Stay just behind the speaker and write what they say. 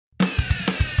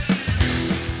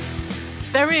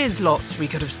There is lots we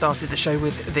could have started the show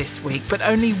with this week, but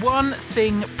only one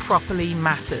thing properly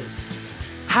matters.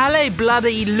 Halle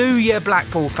bloody Luya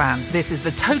Blackpool fans, this is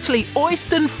the totally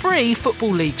Oyston-free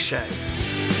Football League show.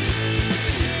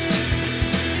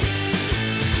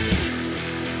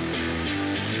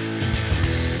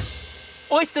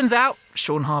 Oyston's out,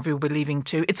 Sean Harvey will be leaving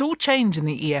too. It's all changed in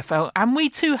the EFL, and we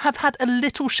too have had a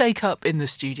little shake-up in the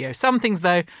studio. Some things,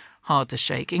 though, hard to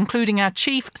shake, including our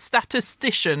chief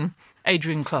statistician,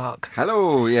 Adrian Clark.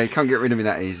 Hello. Yeah, you can't get rid of me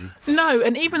that easy. No,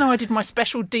 and even though I did my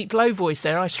special deep low voice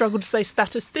there, I struggled to say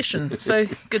statistician, so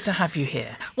good to have you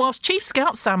here. Whilst Chief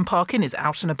Scout Sam Parkin is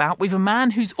out and about, we've a man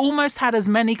who's almost had as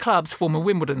many clubs, former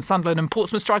Wimbledon, Sunderland and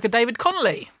Portsmouth striker David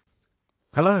Connolly.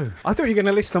 Hello. I thought you were going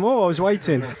to list them all. I was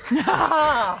waiting.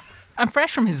 And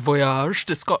fresh from his voyage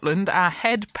to Scotland, our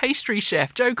head pastry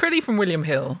chef, Joe Crilly from William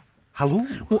Hill. Hello.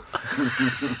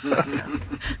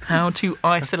 How to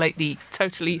isolate the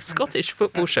totally Scottish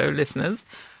football show listeners.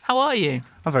 How are you?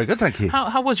 I'm very good, thank you.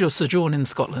 How was your sojourn in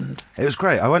Scotland? It was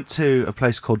great. I went to a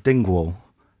place called Dingwall.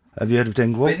 Have you heard of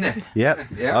Dingwall? Been there. Yep.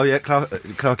 Yeah. Oh, yeah.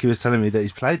 Clarky was telling me that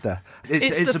he's played there.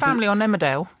 It's the family on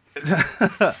Emmerdale.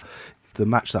 The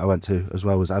match that I went to as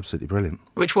well was absolutely brilliant.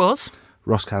 Which was?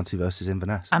 Ross County versus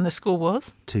Inverness. And the score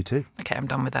was? 2-2. OK, I'm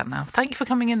done with that now. Thank you for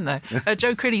coming in, though.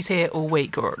 Joe Crilly's here all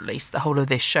week, or at least the whole of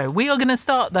this show. We are going to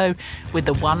start, though, with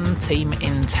the one team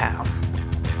in town.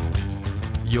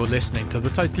 You're listening to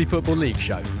the Totally Football League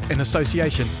show in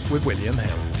association with William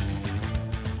Hill.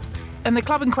 And the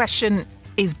club in question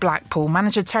is Blackpool.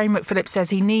 Manager Terry McPhillips says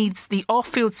he needs the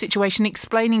off-field situation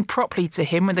explaining properly to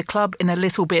him, with the club in a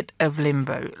little bit of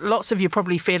limbo. Lots of you are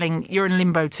probably feeling you're in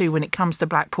limbo too when it comes to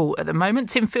Blackpool at the moment.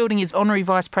 Tim Fielding is Honorary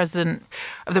Vice President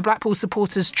of the Blackpool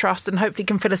Supporters Trust and hopefully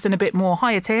can fill us in a bit more.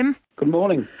 Hiya, Tim. Good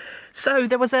morning. So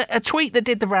there was a tweet that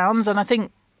did the rounds and I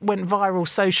think went viral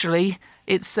socially.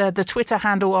 It's the Twitter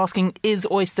handle asking, is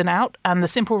Oyston out? And the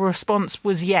simple response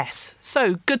was yes.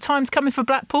 So good times coming for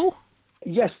Blackpool?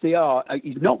 Yes, they are.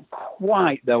 He's not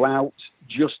quite, though, out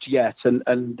just yet.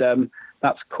 And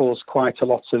that's caused quite a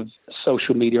lot of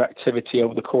social media activity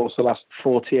over the course of the last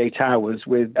 48 hours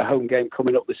with a home game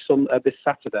coming up this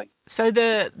Saturday. So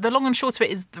the long and short of it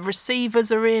is the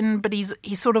receivers are in, but he's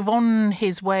sort of on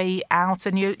his way out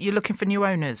and you're looking for new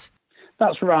owners.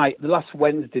 That's right. The last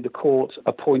Wednesday, the court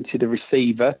appointed a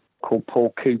receiver called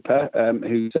Paul Cooper,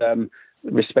 who's a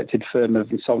respected firm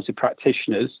of insolvency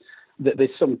practitioners. That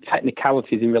there's some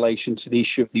technicalities in relation to the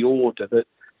issue of the order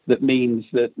that means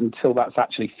that until that's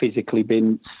actually physically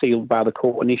been sealed by the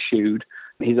court and issued,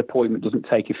 his appointment doesn't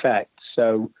take effect.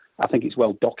 So I think it's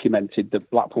well documented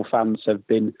that Blackpool fans have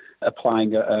been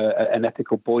applying an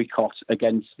ethical boycott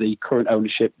against the current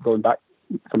ownership going back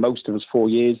for most of us 4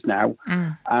 years now.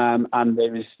 And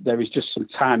there is just some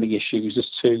timing issues as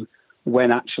to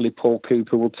when actually Paul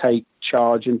Cooper will take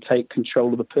charge and take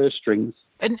control of the purse strings.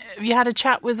 And have you had a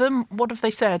chat with them? What have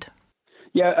they said?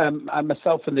 Yeah,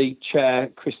 myself and the chair,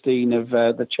 Christine, of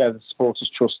the chair of the Supporters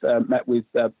Trust, met with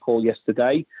Paul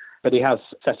yesterday. But he has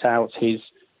set out his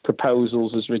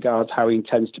proposals as regards how he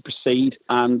intends to proceed.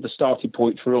 And the starting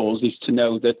point for us is to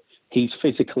know that he's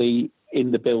physically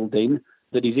in the building,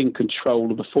 that he's in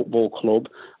control of the football club,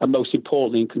 and most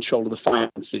importantly, in control of the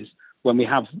finances. When we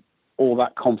have all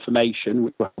that confirmation,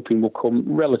 which we're hoping will come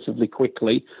relatively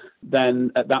quickly,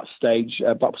 then at that stage,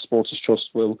 Blackpool Supporters Trust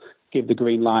will give the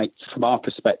green light from our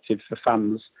perspective for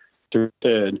fans to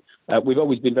return. We've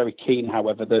always been very keen,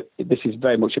 however, that this is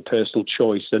very much a personal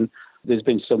choice, and there's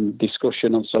been some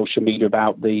discussion on social media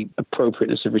about the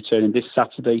appropriateness of returning this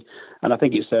Saturday, and I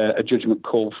think it's a judgment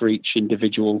call for each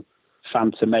individual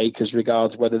fan to make as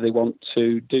regards whether they want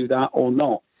to do that or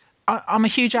not. I'm a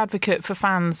huge advocate for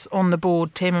fans on the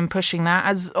board, Tim, and pushing that.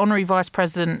 As Honorary Vice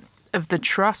President of the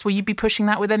Trust, will you be pushing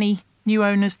that with any new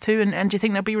owners too, and do you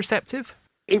think they'll be receptive?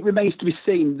 It remains to be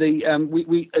seen.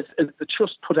 As the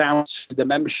Trust put out the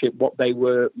membership what they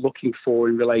were looking for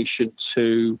in relation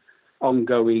to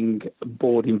ongoing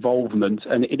board involvement,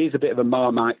 and it is a bit of a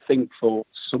Marmite thing for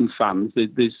some fans.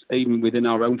 There's even within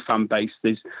our own fan base,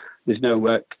 there's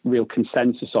no real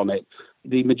consensus on it.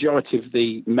 The majority of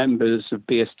the members of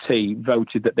BST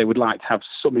voted that they would like to have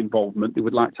some involvement. They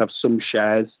would like to have some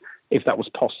shares, if that was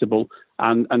possible,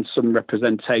 and some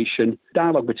representation,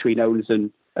 dialogue between owners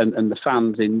and the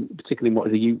fans, in particularly in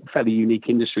what is a fairly unique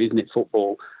industry, isn't it,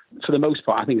 football? For the most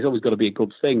part, I think it's always got to be a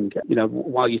good thing. You know,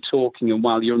 while you're talking and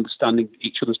while you're understanding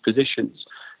each other's positions,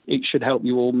 it should help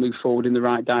you all move forward in the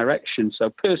right direction. So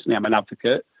personally, I'm an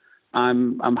advocate.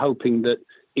 I'm hoping that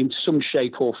in some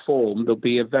shape or form, there'll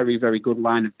be a very, very good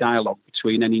line of dialogue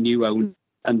between any new owner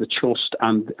and the Trust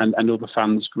and other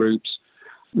fans groups.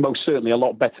 Most certainly a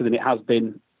lot better than it has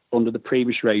been under the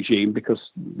previous regime, because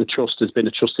the trust has been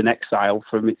a trust in exile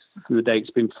from the day it's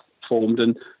been formed,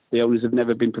 and the owners have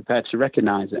never been prepared to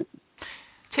recognise it.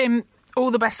 Tim,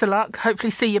 all the best of luck.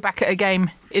 Hopefully see you back at a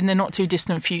game in the not too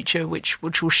distant future, which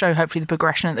will show hopefully the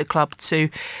progression at the club too.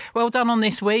 Well done on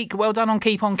this week. Well done on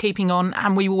Keep On Keeping On,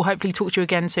 and we will hopefully talk to you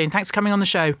again soon. Thanks for coming on the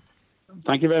show.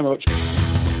 Thank you very much.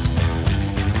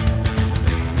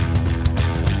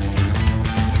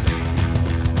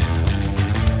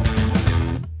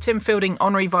 Tim Fielding,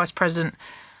 Honorary Vice President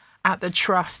at the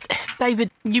Trust. David,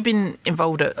 you've been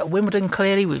involved at Wimbledon,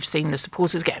 clearly. We've seen the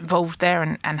supporters get involved there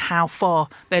and how far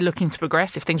they're looking to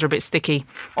progress, if things are a bit sticky,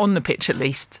 on the pitch at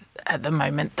least at the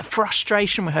moment. The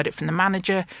frustration, we heard it from the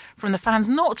manager, from the fans,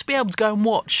 not to be able to go and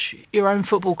watch your own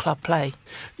football club play.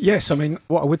 Yes, I mean,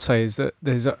 what I would say is that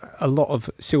there's a lot of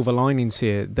silver linings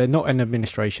here. They're not in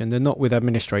administration, they're not with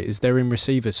administrators, they're in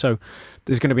receivers. So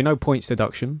there's going to be no points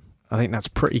deduction. I think that's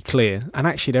pretty clear. And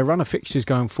actually, their run of fixtures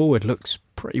going forward looks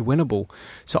pretty winnable.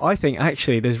 So I think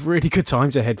actually there's really good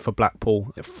times ahead for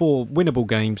Blackpool. 4 winnable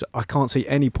games. I can't see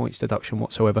any points deduction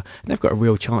whatsoever. And they've got a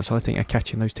real chance, I think, of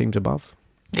catching those teams above.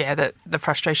 Yeah, the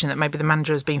frustration that maybe the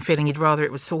manager has been feeling, he'd rather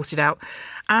it was sorted out.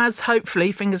 As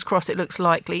hopefully, fingers crossed, it looks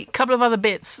likely. A couple of other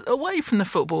bits away from the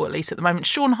football, at least at the moment.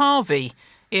 Sean Harvey,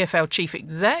 EFL Chief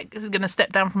Exec, is going to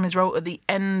step down from his role at the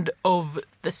end of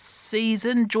the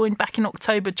season. Joined back in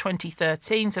October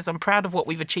 2013. Says, I'm proud of what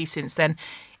we've achieved since then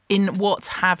in what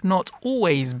have not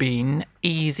always been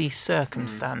easy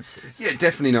circumstances. Yeah,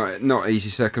 definitely not easy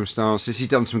circumstances. He's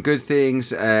done some good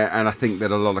things, and I think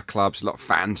that a lot of clubs, a lot of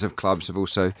fans of clubs have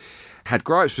also had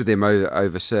gripes with him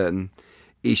over certain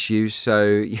issues. So,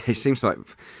 yeah, it seems like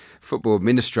football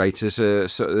administrators,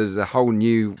 there's a whole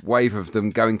new wave of them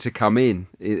going to come in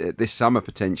this summer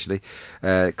potentially.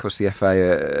 Of course, the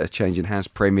FA are changing hands,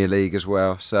 Premier League as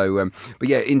well. So, but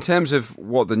yeah, in terms of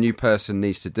what the new person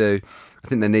needs to do, I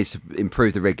think they need to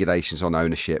improve the regulations on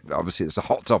ownership. Obviously, it's a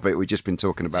hot topic. We've just been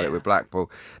talking about it with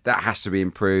Blackpool. That has to be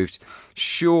improved.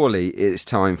 Surely it's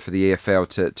time for the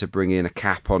EFL to bring in a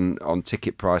cap on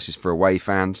ticket prices for away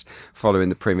fans following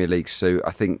the Premier League suit. I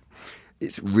think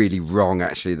it's really wrong,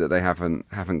 actually, that they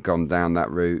haven't gone down that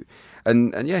route.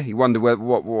 And yeah, you wonder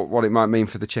what it might mean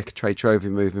for the Checkatrade Trophy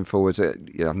moving forwards.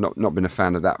 I've not been a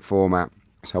fan of that format.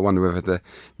 So I wonder whether the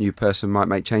new person might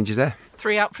make changes there.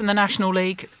 3 out from the National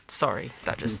League. Sorry,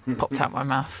 that just popped out my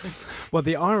mouth. Well,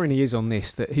 the irony is on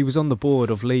this that he was on the board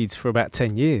of Leeds for about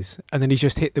 10 years and then he's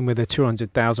just hit them with a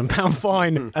 £200,000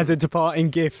 fine as a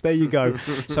departing gift. There you go.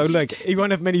 So look, he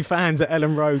won't have many fans at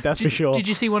Ellen Road, that's for sure. Did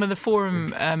you see one of the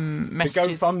forum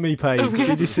messages? The GoFundMe page.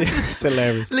 Did you see? It's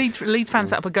hilarious. Leeds fans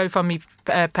set up a GoFundMe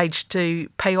page to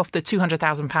pay off the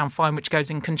 £200,000 fine, which goes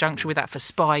in conjunction with that for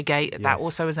Spygate. Yes. That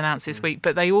also was announced this week.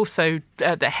 But they also,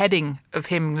 the heading of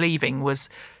him leaving was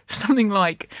something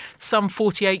like some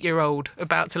 48-year-old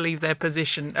about to leave their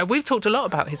position. We've talked a lot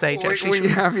about his age, actually. We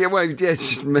have, yeah. Well, yeah, it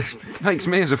just makes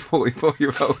me as a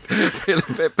 44-year-old feel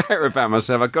a bit better about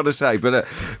myself, I've got to say. But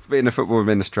being a football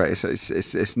administrator,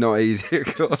 it's not easy,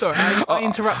 of course. Sorry, I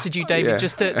interrupted you, David,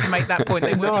 just to make that point.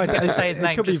 They weren't going to say his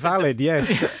name. It could be valid,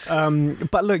 yes.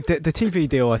 But look, the TV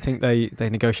deal, I think they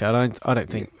negotiated. I don't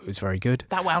think it was very good.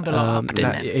 That wound a lot up,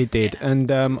 didn't it? It did. Yeah. And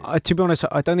to be honest,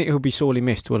 I don't think he'll be sorely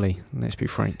missed, will he? Let's be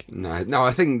frank. No,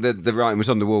 I think that the writing was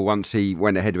on the wall once he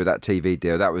went ahead with that TV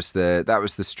deal. That was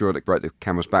the straw that broke the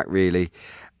camel's back, really.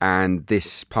 And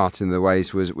this parting of the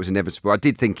ways was inevitable. I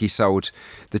did think he sold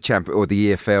the champion or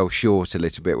the EFL short a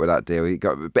little bit with that deal. He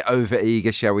got a bit over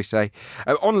eager, shall we say?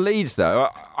 On Leeds, though,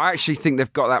 I actually think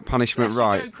they've got that punishment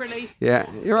right. Joe Crilly. Yeah,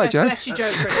 you're right, Joe. Bless you, Joe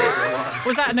Crilly.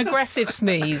 Was that an aggressive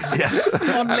sneeze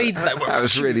on Leeds? That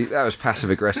was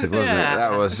passive aggressive, wasn't it?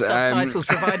 That was subtitles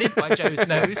provided by Joe's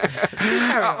nose.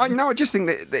 I just think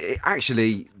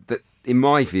that in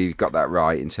my view, you've got that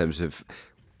right in terms of.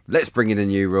 Let's bring in a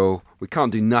new rule. We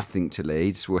can't do nothing to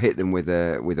Leeds. We'll hit them with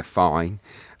a fine,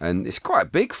 and it's quite a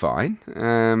big fine,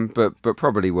 but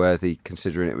probably worthy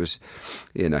considering it was,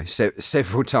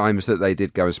 several times that they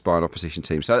did go and spy on opposition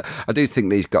teams. So I do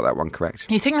think he's got that one correct.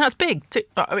 You think that's big?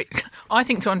 I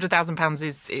think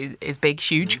 £200,000 is big,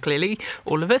 huge. Clearly,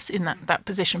 all of us in that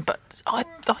position. But I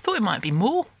thought it might be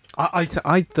more.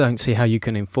 I don't see how you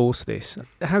can enforce this.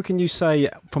 How can you say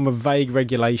from a vague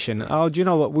regulation, do you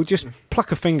know what, we'll just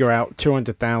pluck a finger out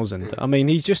 200,000? I mean,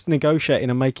 he's just negotiating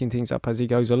and making things up as he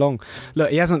goes along.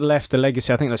 Look, he hasn't left a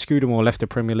legacy. I think that Scudamore left the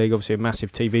Premier League, obviously a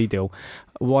massive TV deal.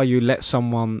 Why you let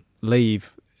someone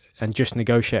leave and just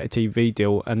negotiate a TV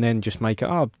deal and then just make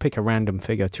it, pick a random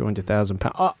figure,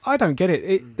 £200,000. I don't get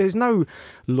it. There's no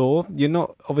law. You're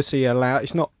not obviously allowed.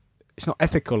 It's not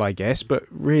ethical, I guess, but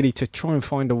really to try and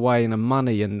find a way and a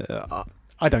money, and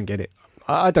I don't get it.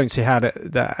 I don't see how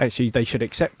that actually they should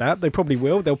accept that. They probably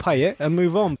will. They'll pay it and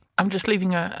move on. I'm just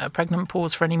leaving a pregnant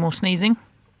pause for any more sneezing.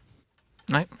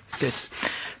 No? Good.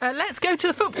 Let's go to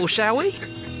the football, shall we?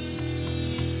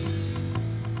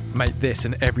 Make this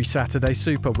and every Saturday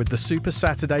super with the Super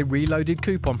Saturday Reloaded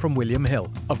coupon from William Hill.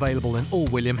 Available in all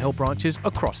William Hill branches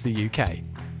across the UK.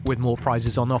 With more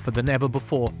prizes on offer than ever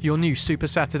before, your new Super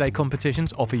Saturday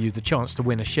competitions offer you the chance to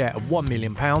win a share of £1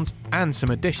 million and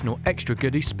some additional extra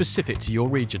goodies specific to your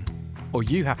region. All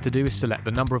you have to do is select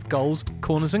the number of goals,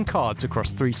 corners and cards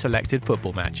across 3 selected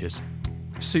football matches.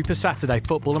 Super Saturday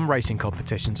football and racing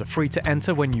competitions are free to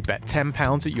enter when you bet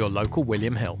 £10 at your local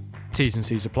William Hill. T's and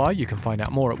C's apply. You can find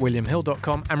out more at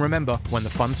williamhill.com, and remember, when the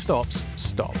fun stops,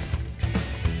 stop.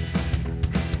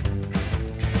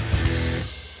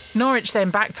 Norwich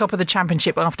then back top of the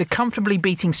Championship after comfortably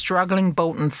beating struggling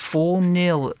Bolton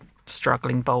 4-0.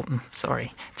 Struggling Bolton,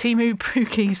 sorry. Timu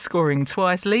Pukki scoring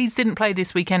twice. Leeds didn't play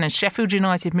this weekend and Sheffield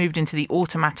United moved into the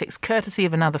automatics courtesy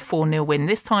of another 4-0 win,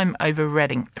 this time over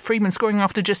Reading. Freeman scoring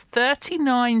after just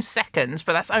 39 seconds,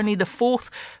 but that's only the 4th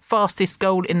fastest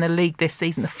goal in the league this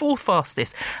season, the 4th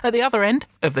fastest. At the other end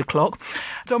of the clock,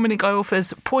 Dominic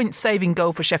Iorfa's point-saving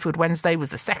goal for Sheffield Wednesday was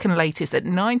the second latest at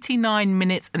 99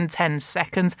 minutes and 10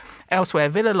 seconds. Elsewhere,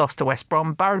 Villa lost to West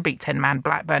Brom, Borough beat 10-man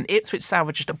Blackburn, Ipswich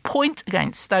salvaged a point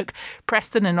against Stoke,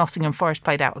 Preston and Nottingham Forest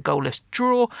played out a goalless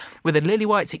draw, with the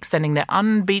Lily-Whites extending their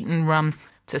unbeaten run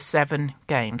to 7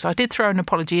 games. I did throw an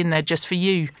apology in there just for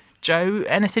you, Joe.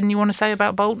 Anything you want to say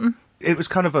about Bolton? It was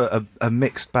kind of a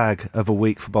mixed bag of a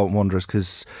week for Bolton Wanderers,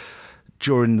 because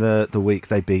during the week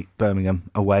they beat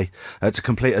Birmingham away to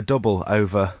complete a double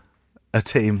over a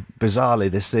team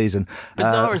bizarrely this season.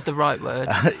 Bizarre is the right word.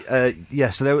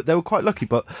 So they were quite lucky,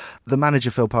 but the manager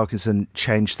Phil Parkinson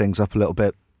changed things up a little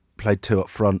bit, played 2 up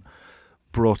front,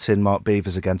 brought in Mark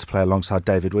Beavers again to play alongside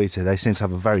David Wheater. They seem to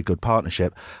have a very good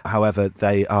partnership. However,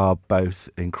 they are both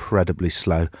incredibly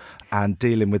slow, and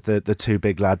dealing with the 2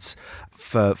 big lads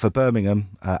for Birmingham,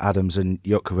 Adams and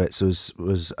Jutkowicz,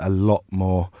 was a lot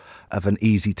more of an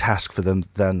easy task for them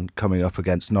than coming up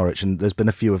against Norwich. And there's been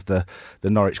a few of the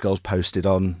Norwich goals posted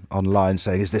online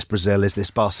saying, is this Brazil, is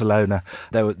this Barcelona?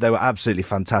 They were absolutely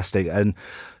fantastic, and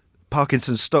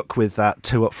Parkinson stuck with that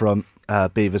 2 up front,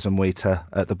 Beavers and Wheater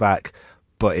at the back,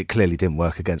 but it clearly didn't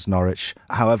work against Norwich.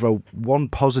 However, one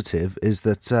positive is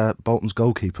that Bolton's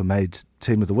goalkeeper made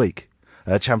Team of the Week,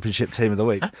 Championship Team of the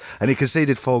Week, and he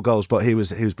conceded 4 goals, but he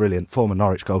was brilliant. Former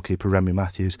Norwich goalkeeper Remy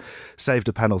Matthews saved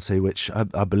a penalty, which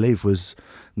I believe was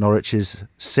Norwich's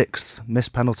 6th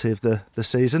missed penalty of the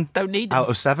season. Don't need them. Out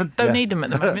of 7. Don't need them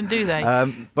at the moment, do they?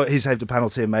 But he saved a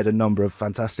penalty and made a number of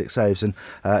fantastic saves, and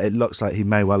it looks like he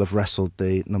may well have wrestled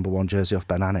the number 1 jersey off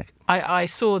Ben Anik. I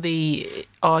saw the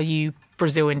 "Are you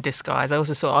Brazil in disguise?" I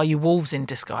also saw "Are you Wolves in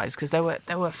disguise?" because there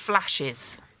were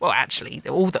flashes. Well, actually,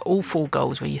 all 4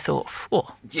 goals where you thought, oh.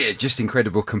 Yeah, just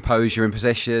incredible composure in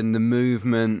possession, the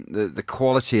movement, the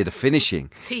quality of the finishing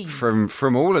Team.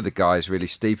 from all of the guys, really.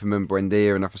 Stiepermann,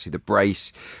 Buendia, and obviously the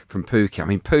brace from Pukki. I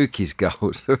mean, Pukki's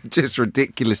goals are just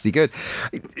ridiculously good.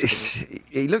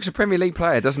 He looks a Premier League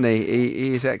player, doesn't he?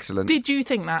 He is excellent. Did you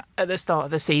think that at the start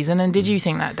of the season? And did you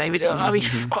think that, David? I mean,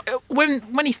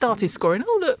 when he started scoring,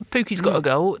 oh, look, Pukki's got a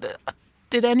goal.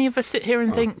 Did any of us sit here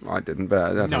and think? I didn't, but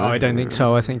I don't know. I don't think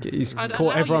so. I think he's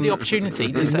caught everyone the opportunity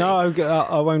to say. No,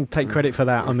 I won't take credit for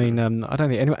that. I mean, I don't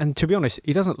think anyone. And to be honest,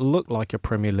 he doesn't look like a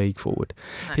Premier League forward.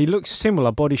 No. He looks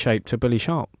similar body shape to Billy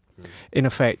Sharp. In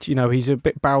effect, he's a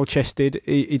bit barrel-chested.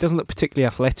 He doesn't look particularly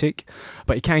athletic,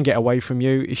 but he can get away from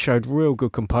you. He showed real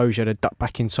good composure to duck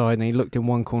back inside, and he looked in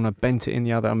one corner, bent it in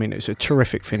the other. I mean, it was a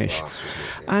terrific finish.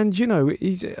 And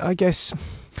I guess,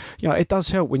 it does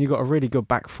help when you've got a really good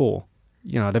back 4.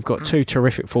 They've got 2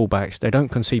 terrific fullbacks. They don't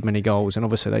concede many goals, and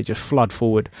obviously they just flood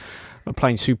forward,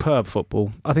 playing superb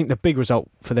football. I think the big result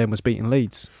for them was beating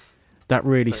Leeds. That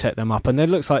really set them up, and it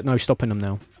looks like no stopping them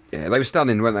now. Yeah, they were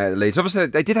stunning, weren't they, at Leeds? Obviously,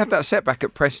 they did have that setback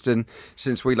at Preston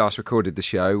since we last recorded the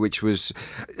show, which was...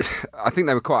 I think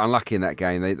they were quite unlucky in that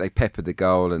game. They peppered the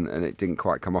goal and it didn't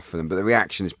quite come off for them, but the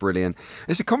reaction is brilliant.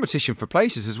 It's a competition for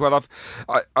places as well.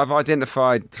 I've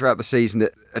identified throughout the season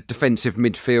a defensive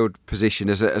midfield position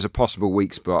as a possible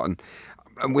weak spot, and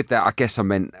with that, I guess I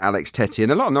meant Alex Tettey,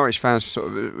 and a lot of Norwich fans sort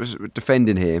of was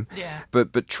defending him. Yeah.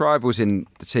 But Tribal's in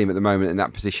the team at the moment in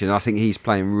that position. I think he's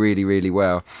playing really, really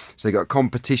well. So you got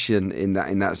competition in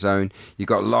that zone. You've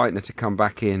got Leitner to come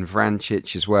back in,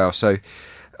 Vrancic as well. So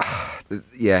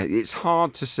yeah, it's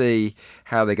hard to see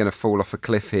how they're going to fall off a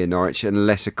cliff here, Norwich,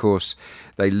 unless, of course,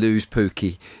 they lose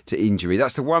Pukki to injury.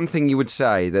 That's the one thing you would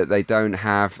say, that they don't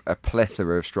have a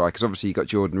plethora of strikers. Obviously, you've got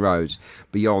Jordan Rhodes.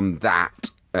 Beyond that,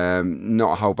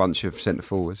 not a whole bunch of centre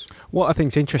forwards. What I think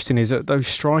is interesting is that those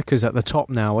strikers at the top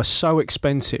now are so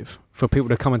expensive for people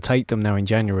to come and take them now in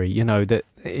January. You know that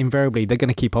invariably they're going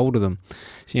to keep hold of them.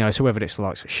 So whether it's the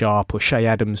likes of Sharp or Shea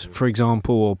Adams, for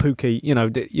example, or Pukki,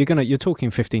 you're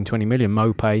talking 15, 20 million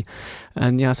Mopay,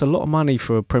 and it's a lot of money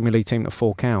for a Premier League team to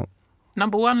fork out.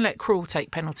 Number one, let Krul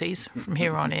take penalties from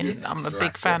here on in. I'm a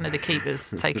big fan of the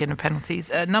keepers taking the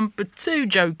penalties. Number two,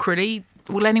 Joe Crilly,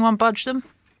 will anyone budge them?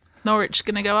 Norwich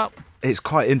going to go up? It's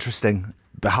quite interesting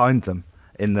behind them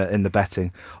in the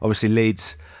betting. Obviously,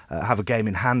 Leeds have a game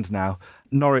in hand now.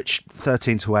 Norwich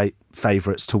 13-8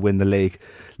 favourites to win the league.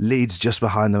 Leeds just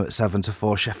behind them at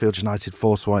 7-4. Sheffield United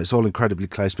 4-1. It's all incredibly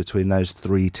close between those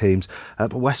three teams.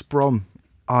 But West Brom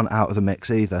aren't out of the mix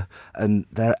either, and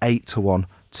they're 8-1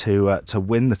 to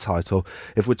win the title.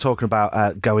 If we're talking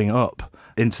about going up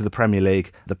into the Premier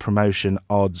League, the promotion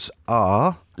odds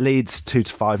are Leeds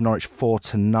 2-5, Norwich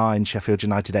 4-9, Sheffield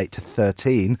United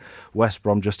 8-13, West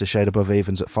Brom just a shade above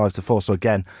evens at 5-4. So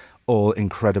again, all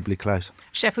incredibly close.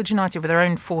 Sheffield United with their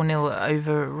own 4-0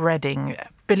 over Reading.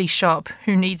 Billy Sharp,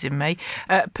 who needs him, mate?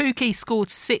 Pukki scored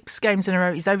 6 games in a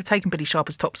row. He's overtaken Billy Sharp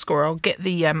as top scorer. I'll get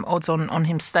the odds on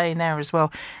him staying there as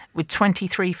well, with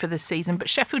 23 for the season. But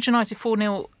Sheffield United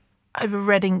 4-0 over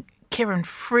Reading. Kieran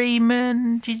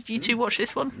Freeman, did you two watch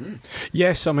this one?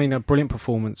 Yes, I mean, a brilliant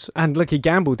performance. And look, he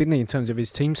gambled, didn't he, in terms of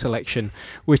his team selection,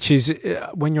 which is,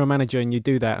 when you're a manager and you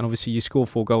do that, and obviously you score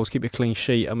 4 goals, keep a clean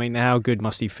sheet, I mean, how good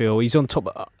must he feel? He's on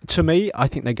top. To me, I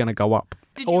think they're going to go up.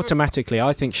 Automatically,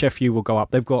 I think Sheffield will go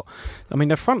up. They've got,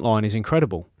 their front line is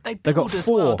incredible. They've got 4. As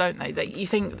well, don't they? You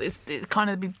think it's kind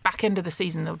of the back end of the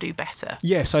season they'll do better?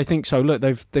 Yes, I think so. Look,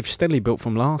 they've steadily built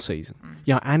from last season.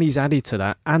 And he's added to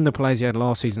that, and the players he had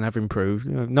last season have improved.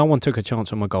 No one took a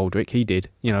chance on McGoldrick. He did.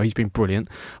 He's been brilliant.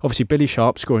 Obviously, Billy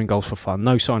Sharp scoring goals for fun.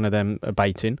 No sign of them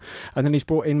abating. And then he's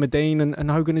brought in Medine and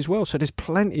Hogan as well. So there's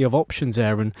plenty of options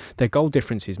there, and their goal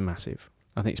difference is massive.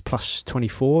 I think it's plus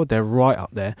 24. They're right up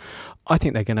there. I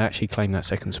think they're going to actually claim that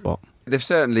second spot. They're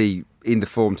certainly in the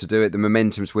form to do it. The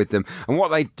momentum's with them. And what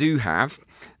they do have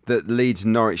that Leeds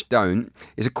and Norwich don't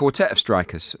is a quartet of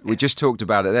strikers. We just talked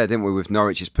about it there, didn't we? With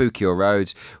Norwich, it's Pukki or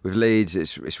Rhodes. With Leeds,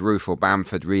 it's Roofe or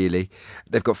Bamford, really.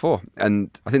 They've got 4.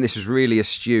 And I think this was really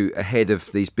astute ahead of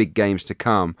these big games to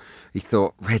come. He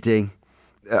thought, Reading,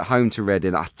 at home to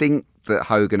Reading, I think that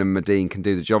Hogan and Medine can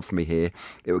do the job for me here.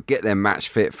 It will get them match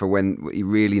fit for when he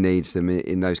really needs them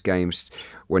in those games,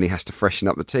 when he has to freshen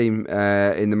up the team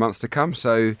in the months to come.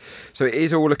 So it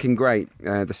is all looking great.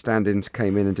 The stand-ins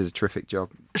came in and did a terrific job.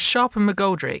 Sharp and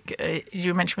McGoldrick,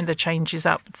 you mentioned the changes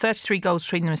up. 33 goals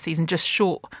between them a season, just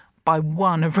short by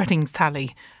 1 of Reading's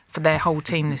tally for their whole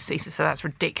team this season, so that's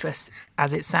ridiculous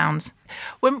as it sounds.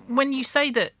 When you say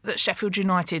that Sheffield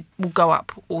United will go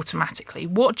up automatically,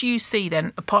 what do you see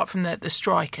then, apart from the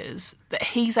strikers, that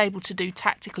he's able to do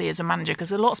tactically as a manager?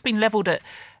 Because a lot's been levelled at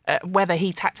whether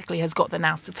he tactically has got the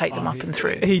nous to take them up and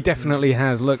through. He definitely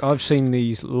has. Look, I've seen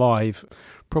these live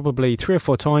probably 3 or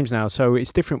 4 times now, so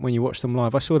it's different when you watch them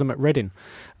live. I saw them at Reading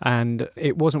and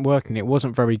it wasn't working. It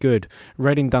wasn't very good.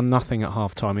 Reading done nothing at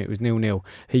half-time. It was 0-0.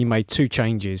 He made 2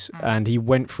 changes and he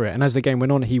went for it. And as the game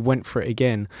went on, he went for it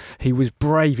again. He was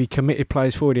brave. He committed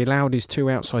players forward. He allowed his 2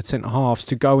 outside centre-halves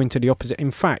to go into the opposite. In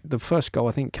fact, the first goal,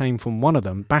 I think, came from one of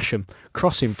them, Basham,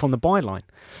 crossing from the byline.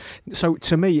 So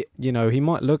to me, he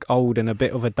might look old and a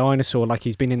bit of a dinosaur like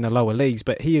he's been in the lower leagues,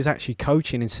 but he is actually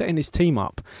coaching and setting his team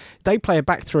up. They play a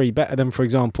back 3 better than, for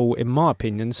example, in my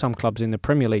opinion, some clubs in the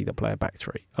Premier League that play a back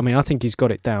 3. I mean, I think he's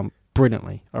got it down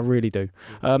brilliantly. I really do.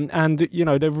 And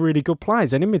they're really good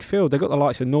players. And in midfield, they've got the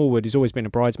likes of Norwood, who's always been a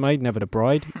bridesmaid, never the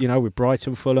bride, with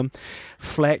Brighton, Fulham,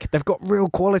 Fleck. They've got real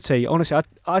quality. Honestly,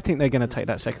 I think they're going to take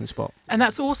that second spot. And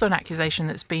that's also an accusation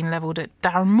that's been levelled at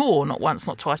Darren Moore, not once,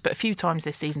 not twice, but a few times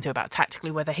this season too, about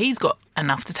tactically whether he's got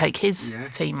enough to take his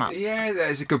team up. Yeah,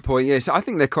 that's a good point. Yes, I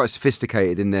think they're quite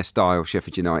sophisticated in their style,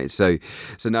 Sheffield United. So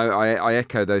no, I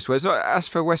echo those words. As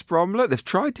for West Brom, look, they've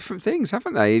tried different things,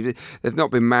 haven't they? They've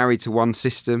not been married to one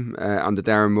system under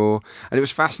Darren Moore. And it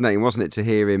was fascinating, wasn't it, to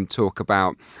hear him talk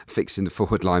about fixing the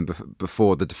forward line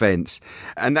before the defence.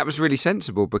 And that was really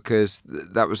sensible, because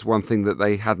that was one thing that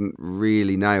they hadn't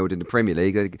really nailed in the Premier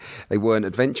League. They weren't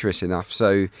adventurous enough.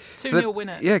 So 2-0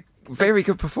 winner. Yeah, very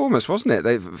good performance, wasn't it?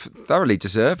 They've thoroughly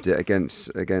deserved it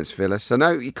against Villa. So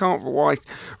no, you can't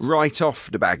write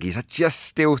off the Baggies. I just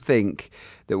still think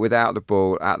that without the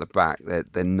ball at the back,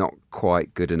 they're not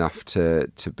quite good enough to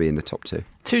be in the top 2.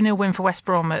 2-0 win for West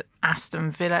Brom at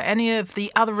Aston Villa. Any of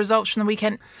the other results from the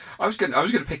weekend? I was going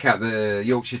to pick out the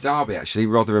Yorkshire derby, actually,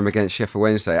 Rotherham against Sheffield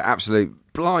Wednesday. Absolute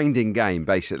blinding game,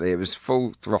 basically. It was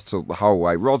full throttle the whole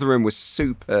way. Rotherham was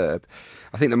superb.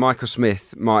 I think that Michael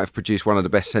Smith might have produced one of the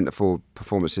best centre-forward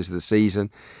performances of the season.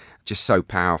 Just so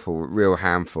powerful, real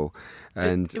handful.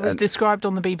 And it was described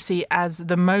on the BBC as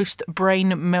the most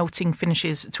brain-melting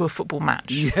finishes to a football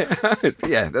match.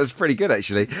 Yeah, that's pretty good,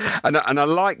 actually. And I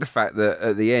like the fact that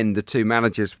at the end, the two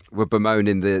managers were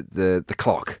bemoaning the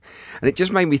clock. And it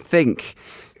just made me think,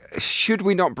 should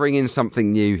we not bring in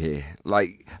something new here?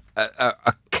 Like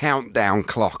a countdown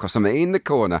clock or something in the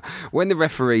corner when the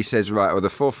referee says right, or the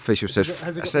fourth official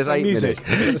says 8 minutes.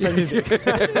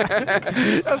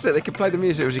 That's it. They can play the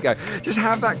music as you go. Just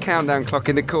have that countdown clock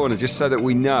in the corner, just so that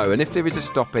we know. And if there is a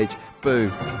stoppage,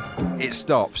 boom, it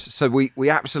stops. So we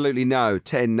absolutely know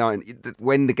 10, 9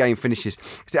 when the game finishes.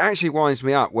 Because it actually winds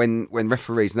me up when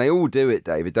referees, and they all do it,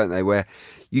 David, don't they? Where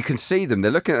you can see them,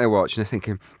 they're looking at their watch and they're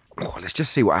thinking, let's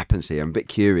just see what happens here. I'm a bit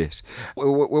curious.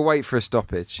 We'll wait for a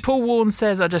stoppage. Paul Warne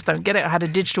says, I just don't get it. I had a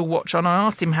digital watch on. I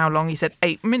asked him how long. He said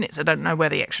 8 minutes. I don't know where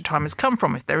the extra time has come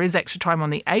from. If there is extra time on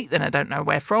the 8th, then I don't know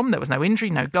where from. There was no injury,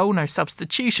 no goal, no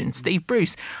substitution. Steve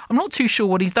Bruce. I'm not too sure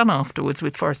what he's done afterwards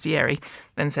with Forestieri.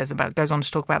 Then goes on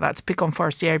to talk about that, to pick on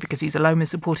Forestieri because he's a Loma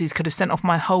supporter. He could have sent off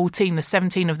my whole team. The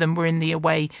 17 of them were in the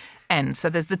away end. So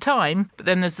there's the time, but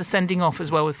then there's the sending off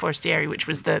as well with Forestieri, which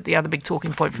was the other big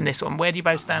talking point from this one. Where do you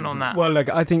both stand on that? Well, look,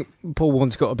 I think Paul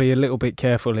Warne's got to be a little bit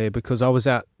careful here because I was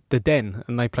at the Den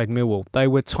and they played Millwall. They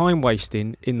were time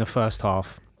wasting in the first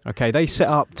half. Okay, they set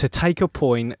up to take a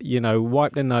point,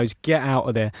 wipe their nose, get out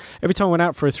of there. Every time I went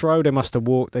out for a throw, they must have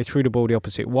walked. They threw the ball the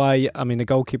opposite way. I mean, the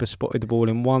goalkeeper spotted the ball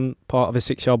in one part of a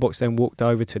 6-yard box, then walked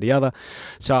over to the other.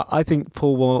 So I think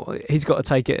Paul Warne, he's got to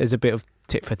take it as a bit of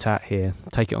tit for tat here.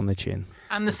 Take it on the chin.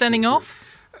 And the sending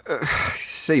off?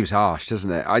 Seems harsh, doesn't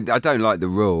it? I don't like the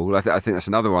rule. I think that's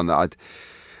another one that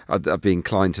I'd be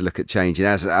inclined to look at changing,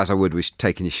 as I would with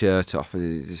taking your shirt off.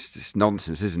 It's just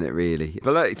nonsense, isn't it, really?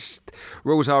 But look,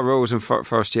 rules are rules, and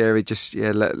Forestieri just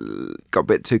got a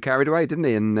bit too carried away, didn't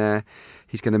he? And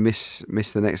he's going to miss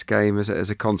the next game as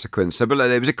a consequence. So, but look,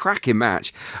 it was a cracking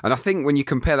match, and I think when you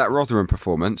compare that Rotherham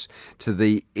performance to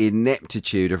the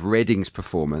ineptitude of Reading's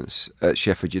performance at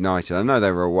Sheffield United, I know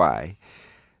they were away.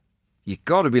 You've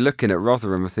got to be looking at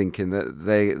Rotherham and thinking that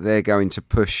they're going to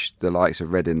push the likes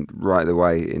of Reading right the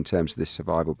way in terms of this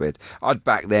survival bid. I'd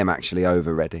back them actually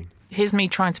over Reading. Here's me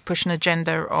trying to push an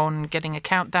agenda on getting a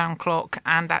countdown clock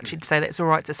and actually to say that it's all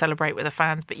right to celebrate with the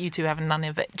fans, but you two have none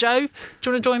of it. Joe, do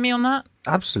you want to join me on that?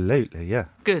 Absolutely, yeah.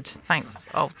 Good, thanks.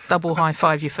 I'll double high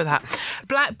five you for that.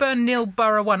 Blackburn 0,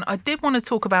 Borough 1. I did want to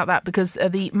talk about that because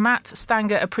the Matt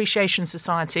Stanger Appreciation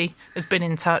Society has been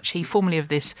in touch. He formerly of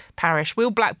this parish.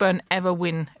 Will Blackburn ever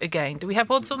win again? Do we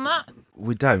have odds on that?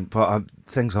 We don't, but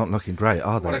things aren't looking great,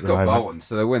 are they? Well, they've got Bolton,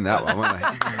 so they'll win that one, won't they?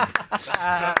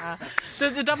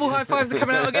 the double high fives are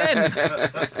coming out again.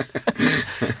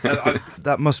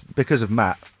 That must, because of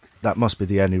Matt, that must be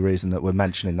the only reason that we're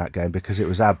mentioning that game, because it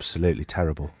was absolutely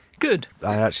terrible. Good.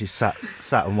 I actually sat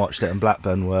and watched it, and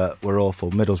Blackburn were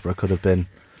awful. Middlesbrough could have been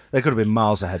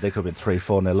miles ahead. They could have been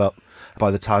 3-4-0 up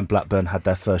by the time Blackburn had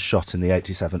their first shot in the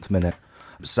 87th minute.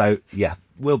 So, yeah,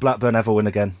 will Blackburn ever win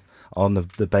again? On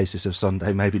the basis of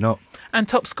Sunday, maybe not. And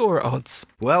top scorer odds?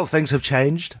 Well, things have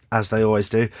changed, as they always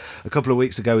do. A couple of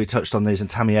weeks ago, we touched on these, and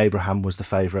Tammy Abraham was the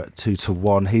favourite,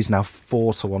 2-1. He's now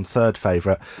 4-1, third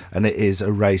favourite, and it is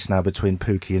a race now between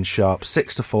Pukki and Sharp.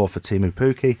 6-4 for Teemu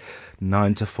Pukki,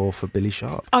 9-4 for Billy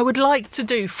Sharp. I would like to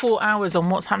do 4 hours on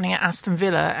what's happening at Aston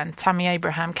Villa and Tammy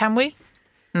Abraham. Can we?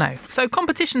 No. So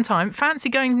competition time. Fancy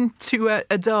going to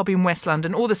a derby in West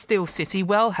London or the Steel City?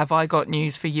 Well, have I got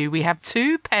news for you. We have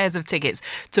 2 pairs of tickets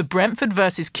to Brentford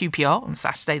versus QPR on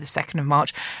Saturday the 2nd of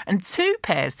March and 2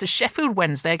 pairs to Sheffield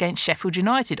Wednesday against Sheffield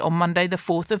United on Monday the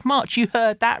 4th of March. You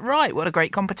heard that right. What a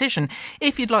great competition.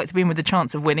 If you'd like to be in with a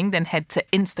chance of winning, then head to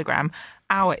Instagram.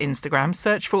 Our Instagram,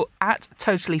 search for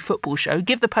 @TotallyFootballShow,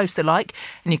 give the post a like,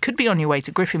 and you could be on your way to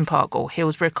Griffin Park or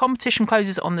Hillsborough. Competition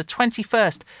closes on the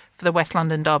 21st for the West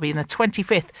London Derby and the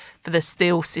 25th for the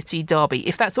Steel City Derby.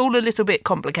 If that's all a little bit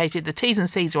complicated, the T's and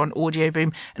C's are on Audio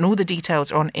Boom and all the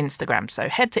details are on Instagram. So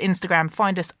head to Instagram,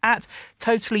 find us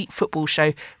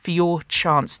 @TotallyFootballShow for your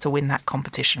chance to win that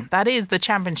competition. That is the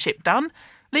Championship done.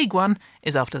 League One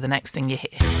is after the next thing you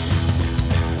hear.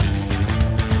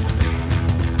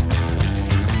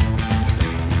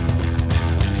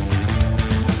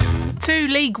 To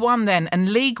League One then,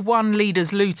 and League One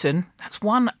leaders Luton, that's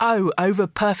 1-0 over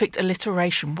perfect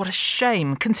alliteration. What a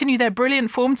shame. Continue their brilliant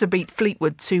form to beat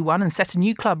Fleetwood 2-1 and set a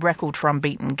new club record for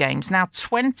unbeaten games. Now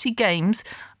 20 games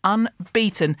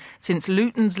unbeaten since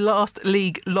Luton's last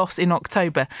league loss in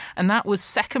October, and that was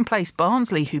second place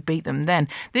Barnsley who beat them then.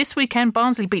 This weekend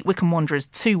Barnsley beat Wycombe Wanderers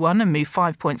 2-1 and moved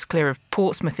 5 points clear of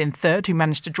Portsmouth in third, who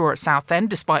managed to draw at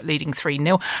Southend despite leading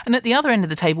 3-0. And at the other end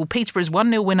of the table, Peterborough's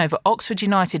 1-0 win over Oxford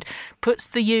United puts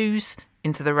the U's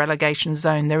into the relegation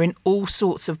zone. They're in all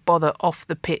sorts of bother off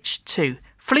the pitch too.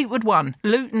 Fleetwood 1,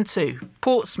 Luton 2,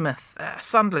 Portsmouth,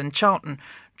 Sunderland, Charlton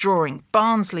drawing.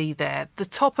 Barnsley there. The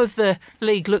top of the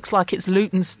league looks like it's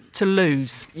Luton's to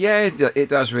lose. Yeah, it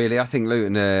does really. I think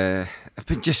Luton have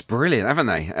been just brilliant, haven't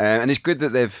they? And it's good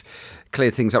that they've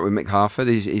cleared things up with Mick Harford.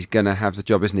 He's going to have the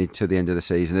job, isn't he, till the end of the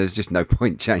season. There's just no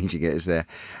point changing it, is there?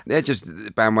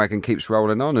 The bandwagon keeps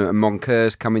rolling on, and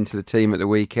Monkeur's come into the team at the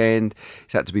weekend.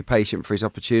 He's had to be patient for his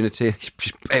opportunity. He's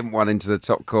just bent one into the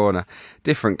top corner.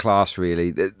 Different class,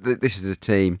 really. This is a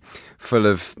team full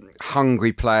of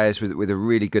hungry players with a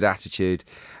really good attitude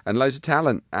and loads of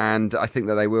talent, and I think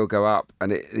that they will go up,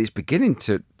 and it's beginning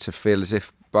to feel as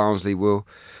if Barnsley will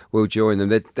join them.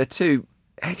 They're two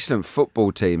excellent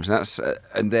football teams,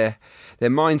 and their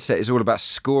mindset is all about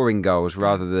scoring goals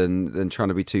rather than trying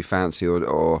to be too fancy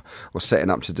or setting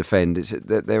up to defend.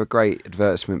 They're a great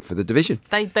advertisement for the division.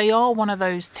 They are one of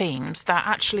those teams that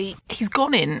actually, he's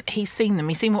gone in, he's seen them,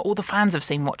 he's seen what all the fans have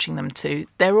seen watching them too.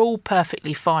 They're all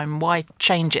perfectly fine. Why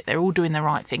change it? They're all doing the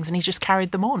right things, and he's just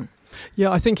carried them on.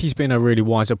 Yeah, I think he's been a really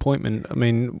wise appointment. I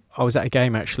mean, I was at a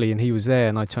game actually, and he was there,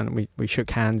 and we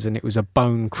shook hands, and it was a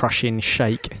bone-crushing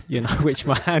shake, which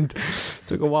my hand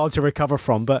took a while to recover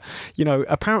from. But,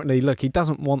 apparently, look, he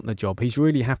doesn't want the job. He's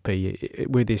really happy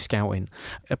with his scouting.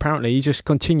 Apparently, he just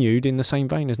continued in the same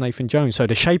vein as Nathan Jones. So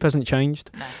the shape hasn't changed,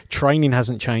 training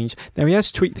hasn't changed. Now, he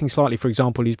has tweaked things slightly. For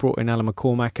example, he's brought in Alan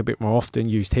McCormack a bit more often,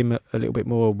 used him a little bit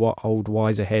more, old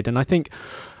wiser head. And I think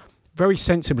very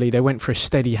sensibly, they went for a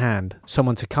steady hand,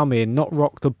 someone to come in, not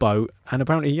rock the boat. And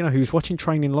apparently, he was watching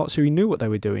training lots, so he knew what they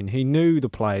were doing. He knew the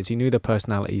players, he knew their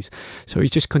personalities. So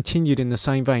he's just continued in the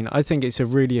same vein. I think it's a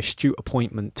really astute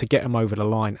appointment to get them over the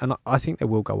line, and I think they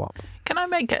will go up. Can I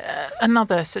make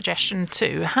another suggestion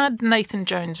too? Had Nathan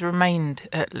Jones remained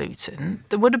at Luton,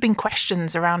 there would have been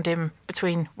questions around him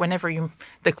between whenever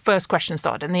the first question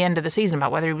started and the end of the season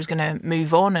about whether he was going to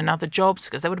move on and other jobs,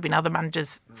 because there would have been other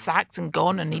managers sacked and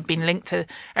gone, and he'd been linked to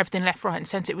everything left, right and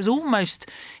centre. It was almost,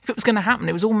 if it was going to happen,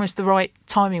 it was almost the right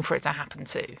timing for it to happen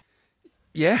too.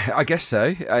 Yeah, I guess so.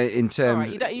 In terms, all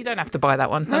right, you don't have to buy that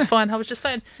one. That's fine. I was just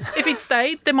saying, if he'd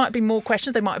stayed, there might be more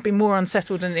questions. They might have been more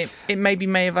unsettled, and it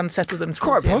may have unsettled them.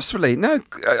 Quite possibly. No,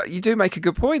 you do make a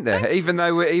good point there. Even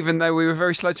though we were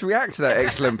very slow to react to that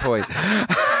excellent point.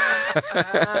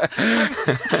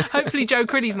 Hopefully Joe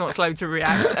Criddy's not slow to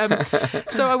react.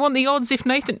 So I want the odds if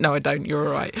Nathan... No, I don't. You're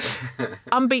all right.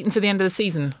 Unbeaten to the end of the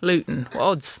season. Luton. What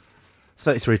odds?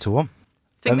 33-1.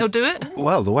 Think they'll do it?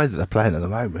 Well, the way that they're playing at the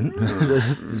moment,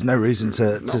 there's no reason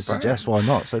to suggest why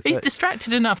not. So he's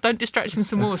distracted enough. Don't distract him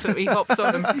some more so he hops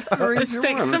on and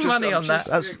sticks some money on that.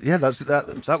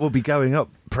 That will be going up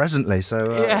presently.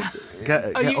 So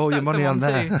get all your money on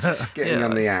there. Getting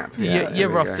on the app. You're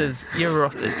rotters.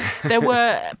 There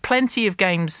were plenty of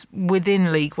games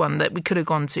within League One that we could have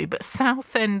gone to, but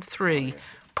Southend 3,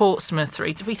 Portsmouth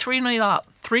 3, to be 3-0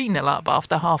 up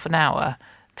after half an hour,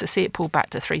 to see it pulled back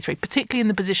to 3-3, particularly in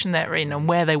the position they're in and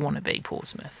where they want to be,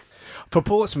 Portsmouth. For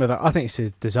Portsmouth, I think it's a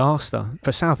disaster.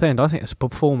 For Southend, I think it's a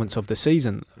performance of the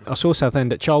season. I saw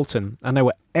Southend at Charlton, and they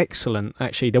were excellent,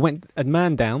 actually. They went a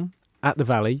man down at the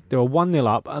Valley. They were 1-0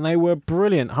 up, and they were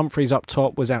brilliant. Humphreys up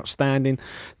top was outstanding.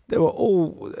 They were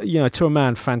all, to a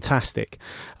man, fantastic.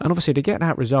 And obviously, to get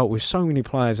that result with so many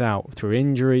players out through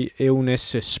injury, illness,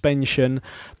 suspension,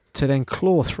 to then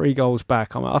claw 3 goals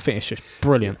back, I think it's just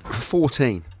brilliant.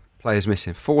 14 players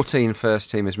missing. 14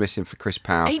 first teamers missing for Chris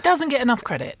Powell. He doesn't get enough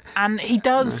credit, and he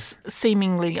does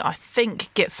seemingly, I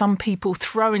think, get some people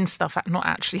throwing stuff at, not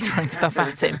actually throwing stuff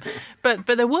at him, but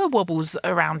there were wobbles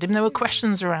around him, there were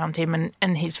questions around him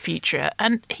and his future,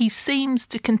 and he seems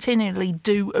to continually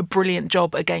do a brilliant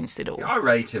job against it all. I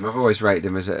rate him. I've always rated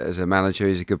him as a manager.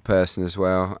 He's a good person as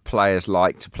well. Players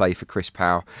like to play for Chris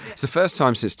Powell. It's the first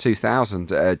time since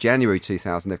 2000, January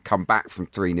 2000, they've come back from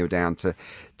 3-0 down to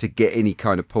get any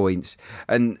kind of points.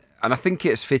 And I think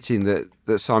it's fitting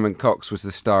that Simon Cox was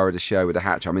the star of the show with a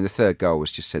hat-trick. I mean, the third goal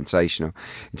was just sensational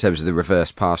in terms of the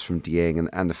reverse pass from Dieng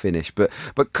and the finish. But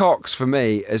Cox, for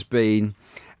me, has been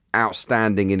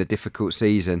outstanding in a difficult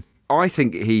season. I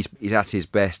think he's at his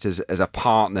best as a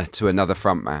partner to another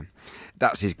frontman.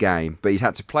 that's his game. But he's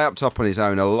had to play up top on his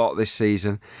own a lot this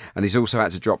season, and he's also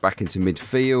had to drop back into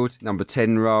midfield, number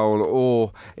 10 role,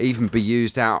 or even be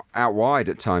used out wide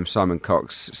at times, Simon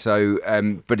Cox. So,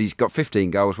 but he's got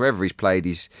 15 goals. Wherever he's played,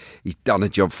 he's done a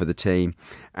job for the team.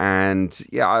 And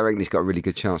yeah, I reckon he's got a really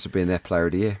good chance of being their player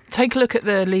of the year. Take a look at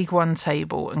the League One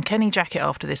table, and Kenny Jackett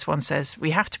after this one says,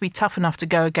 we have to be tough enough to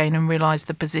go again and realise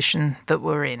the position that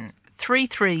we're in.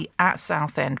 3-3 at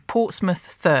Southend, Portsmouth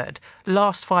third.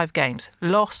 Last 5 games,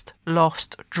 lost,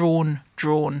 drawn.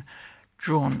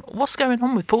 What's going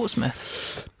on with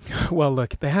Portsmouth? Well,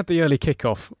 look, they had the early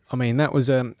kick-off. I mean, that was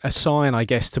a sign, I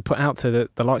guess, to put out to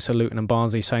the likes of Luton and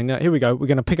Barnsley, saying, here we go, we're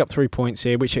going to pick up 3 points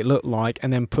here, which it looked like,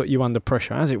 and then put you under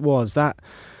pressure. As it was, that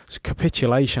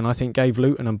capitulation, I think, gave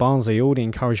Luton and Barnsley all the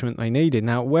encouragement they needed.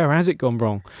 Now, where has it gone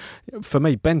wrong? For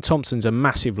me, Ben Thompson's a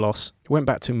massive loss. Went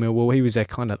back to Millwall. He was their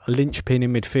kind of linchpin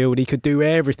in midfield. He could do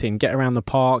everything, get around the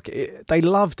park. They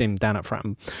loved him down at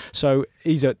Fratton. So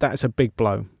that's a big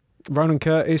blow. Ronan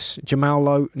Curtis, Jamal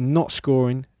Lowe, not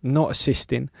scoring, not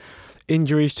assisting.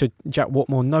 Injuries to Jack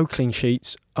Watmore, no clean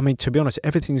sheets. I mean, to be honest,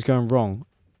 everything's going wrong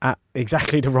at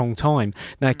exactly the wrong time.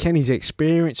 Now, Kenny's an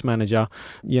experienced manager.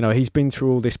 He's been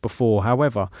through all this before.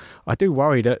 However, I do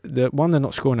worry that one, they're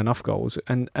not scoring enough goals,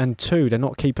 and two, they're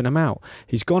not keeping them out.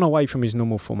 He's gone away from his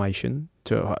normal formation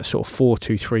to a sort of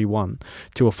 4-2-3-1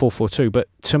 to a 4-4-2. But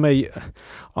to me,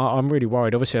 I'm really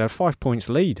worried. Obviously, they have 5 points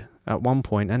lead at one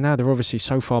point, and now they're obviously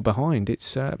so far behind.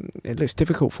 It looks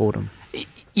difficult for them.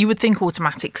 You would think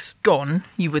automatic's gone,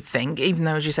 you would think, even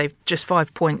though, as you say, just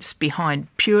 5 points behind,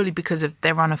 purely because of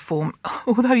their run of form.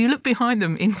 Although you look behind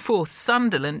them in fourth,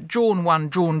 Sunderland, drawn.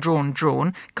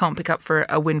 Can't pick up for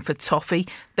a win for Toffee.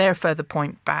 They're a further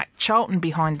point back. Charlton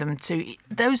behind them too.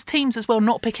 Those teams as well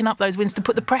not picking up those wins to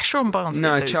put the pressure on Barnsley.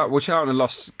 No, Charlton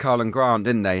lost Carl and Grant,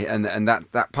 didn't they? And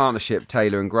that partnership,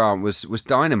 Taylor and Grant, was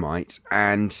dynamite.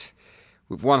 And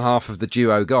with one half of the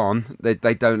duo gone,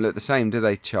 they don't look the same, do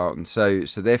they, Charlton? So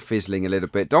they're fizzling a little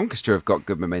bit. Doncaster have got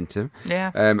good momentum.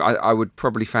 Yeah. I would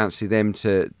probably fancy them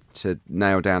to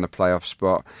nail down a playoff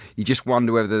spot. You just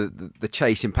wonder whether the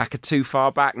chasing pack are too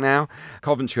far back now.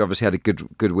 Coventry obviously had a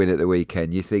good win at the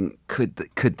weekend. You think, could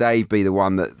they be the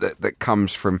one that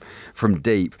comes from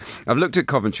deep? I've looked at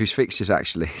Coventry's fixtures,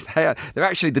 actually. They're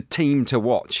actually the team to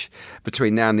watch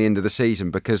between now and the end of the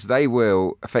season, because they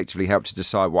will effectively help to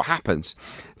decide what happens.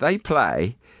 They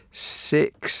play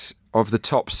 6 of the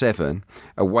top 7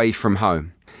 away from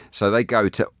home. So they go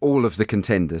to all of the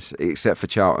contenders except for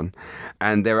Charlton,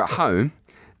 and they're at home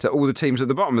to all the teams at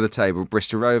the bottom of the table: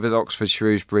 Bristol Rovers, Oxford,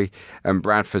 Shrewsbury and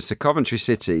Bradford. So Coventry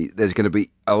City, there's going to be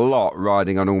a lot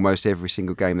riding on almost every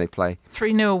single game they play.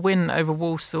 3-0 win over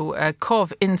Walsall.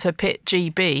 Cov into Pit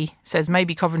GB says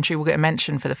maybe Coventry will get a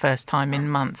mention for the first time in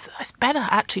months. It's better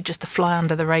actually just to fly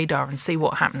under the radar and see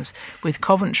what happens with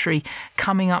Coventry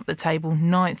coming up the table,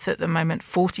 9th at the moment,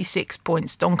 46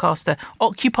 points. Doncaster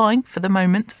occupying for the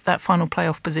moment that final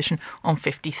playoff position on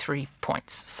 53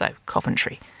 points. So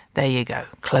Coventry, there you go,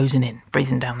 closing in,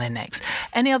 breathing down their necks.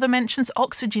 Any other mentions?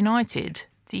 Oxford United,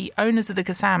 the owners of the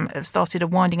Kassam, have started a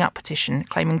winding up petition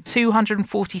claiming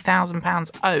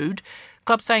 £240,000 owed.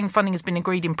 Club saying funding has been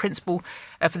agreed in principle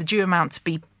for the due amount to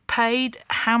be paid.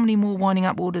 How many more winding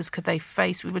up orders could they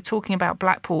face? We were talking about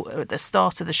Blackpool at the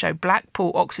start of the show.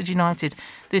 Blackpool, Oxford United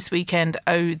this weekend.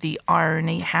 Oh, the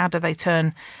irony. How do they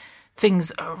turn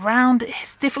things around?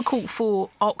 It's difficult for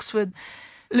Oxford,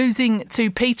 losing to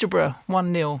Peterborough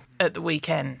 1-0 at the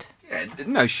weekend. Yeah,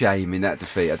 no shame in that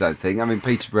defeat, I don't think. I mean,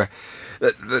 Peterborough,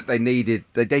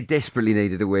 they desperately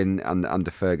needed a win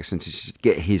under Ferguson to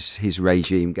get his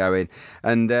regime going.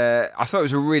 And I thought it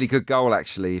was a really good goal,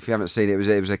 actually. If you haven't seen it,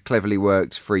 it was a cleverly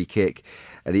worked free kick.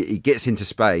 And he gets into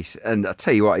space, and I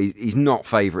tell you what, he's not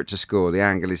favourite to score. The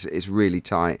angle is really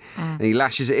tight, and he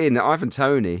lashes it in. Ivan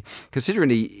Toney,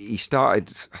 considering he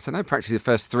started, I don't know, practically the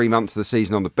first 3 months of the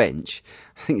season on the bench,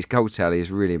 I think his goal tally is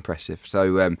really impressive.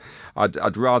 So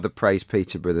I'd rather praise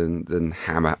Peterborough than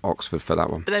hammer Oxford for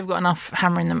that one. They've got enough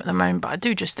hammering them at the moment, but I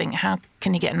do just think, how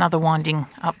can you get another winding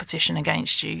up petition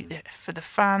against you? For the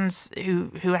fans who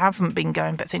haven't been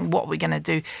going but think, what are we going to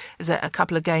do? Is there a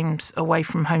couple of games away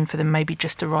from home for them, maybe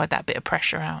just to ride that bit of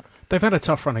pressure out? They've had a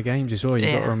tough run of games as well,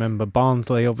 you've got to remember.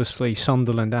 Barnsley, obviously,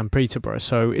 Sunderland and Peterborough.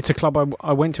 So it's a club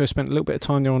I went to. I spent a little bit of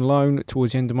time there on loan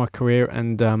towards the end of my career,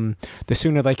 and the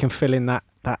sooner they can fill in that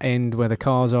end where the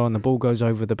cars are and the ball goes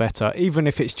over, the better. Even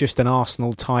if it's just an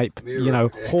Arsenal type,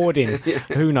 hoarding,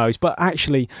 who knows? But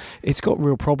actually, it's got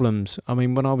real problems. I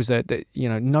mean, when I was there,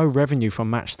 no revenue from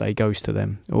match day goes to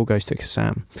them. It all goes to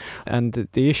Kassam. And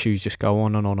the issues just go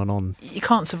on and on and on. You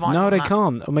can't survive. No, on they that.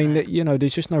 can't. I mean,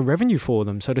 there's just no revenue for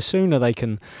them. So the sooner they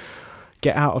can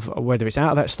get out of, whether it's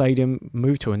out of that stadium,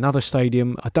 move to another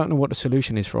stadium. I don't know what the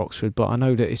solution is for Oxford, but I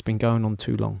know that it's been going on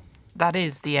too long. That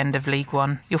is the end of League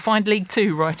One. You'll find League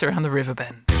Two right around the river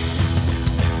bend.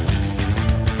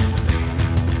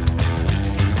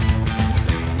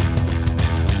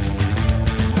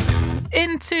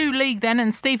 Into League then,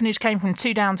 and Stevenage came from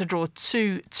 2 down to draw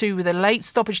 2-2 with a late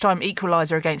stoppage time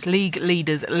equaliser against league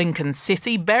leaders Lincoln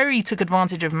City. Bury took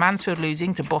advantage of Mansfield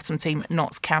losing to bottom team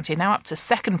Notts County, now up to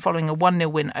second following a 1-0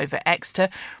 win over Exeter.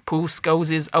 Paul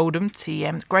Scholes' Oldham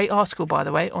TM, great article by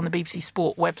the way on the BBC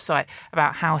Sport website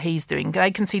about how he's doing.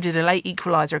 They conceded a late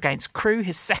equaliser against Crewe,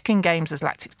 his second games as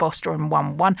Lactic's boss, drawing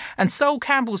 1-1, and Sol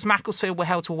Campbell's Macclesfield were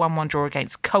held to a 1-1 draw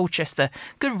against Colchester.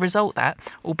 Good result that,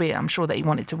 albeit I'm sure that he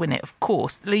wanted to win it, of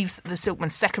course. Leaves the Silkmen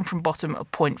second from bottom, a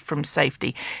point from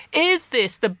safety. Is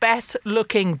this the best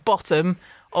looking bottom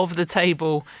of the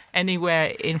table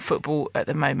anywhere in football at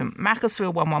the moment?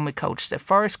 Macclesfield 1-1 with Colchester,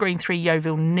 Forest Green 3,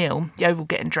 Yeovil 0. Yeovil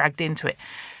getting dragged into it.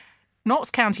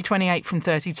 Notts County 28 from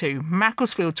 32,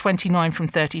 Macclesfield 29 from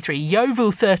 33,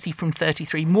 Yeovil 30 from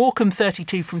 33, Morecambe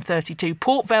 32 from 32,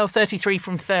 Port Vale 33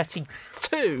 from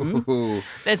 32. Ooh.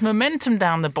 There's momentum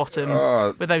down the bottom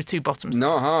with those two bottoms.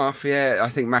 Not half, yeah. I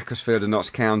think Macclesfield and Notts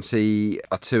County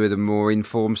are two of the more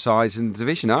informed sides in the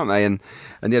division, aren't they? And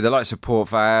yeah, the likes of Port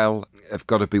Vale have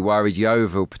got to be worried.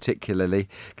 Yeovil particularly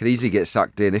could easily get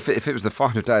sucked in if it was the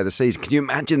final day of the season. Can you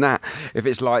imagine that? If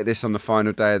it's like this on the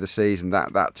final day of the season,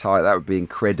 that tight, that would be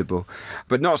incredible.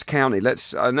 But Notts County,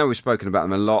 I know we've spoken about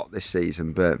them a lot this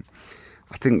season, but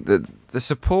I think that the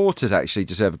supporters actually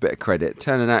deserve a bit of credit,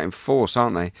 turning out in force,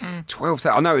 aren't they?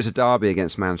 12,000. I know it was a derby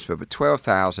against Mansfield, but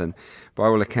 12,000 by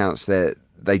all accounts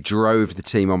they drove the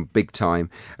team on big time.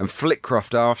 And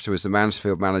Flitcroft afterwards, the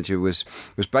Mansfield manager, was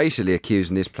basically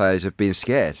accusing his players of being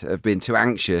scared, of being too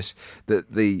anxious,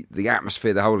 that the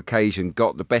atmosphere, the whole occasion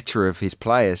got the better of his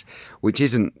players, which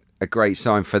isn't a great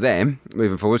sign for them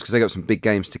moving forwards because they've got some big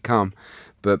games to come.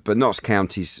 But Notts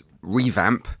County's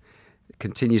revamp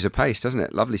continues apace, doesn't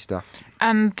it? Lovely stuff.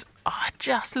 And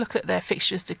just look at their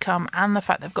fixtures to come and the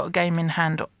fact they've got a game in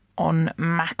hand on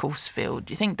Macclesfield.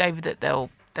 Do you think, David, that they'll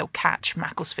catch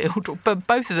Macclesfield, but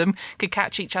both of them could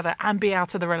catch each other and be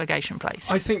out of the relegation place?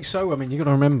 I think so. I mean, you've got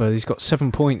to remember he's got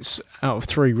 7 points out of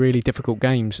 3 really difficult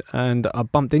games, and I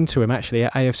bumped into him actually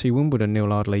at AFC Wimbledon,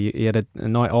 Neil Ardley. He had a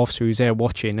night off, so he was there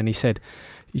watching, and he said,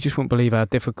 you just wouldn't believe how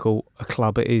difficult a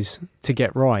club it is to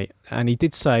get right. And he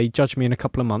did say, judge me in a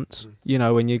couple of months,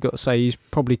 and you've got to say he's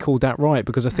probably called that right,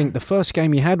 because I think the first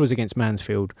game he had was against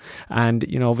Mansfield. And,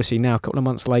 obviously now, a couple of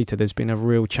months later, there's been a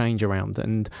real change around.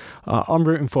 And I'm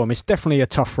rooting for him. It's definitely a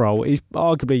tough role. He's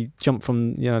arguably jumped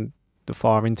from, the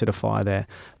fire into the fire there.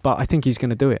 But I think he's going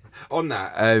to do it. On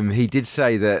that, he did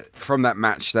say that from that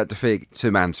match, that defeat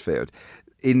to Mansfield,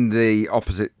 in the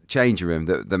opposite changing room,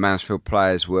 that the Mansfield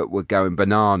players were going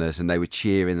bananas and they were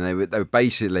cheering and they were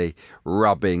basically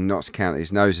rubbing Notts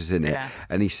County's noses in it. Yeah.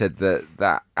 And he said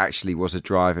that actually was a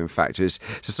driving factor. It's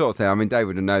the sort of thing, I mean,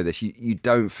 David will know this, you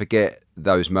don't forget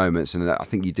those moments, and I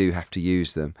think you do have to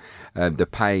use them. The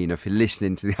pain of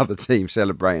listening to the other team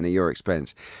celebrating at your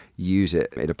expense, use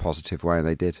it in a positive way, and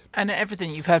they did. And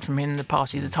everything you've heard from him in the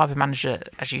past, he's the type of manager,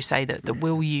 as you say, that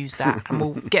will use that and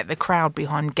will get the crowd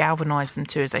behind, galvanise them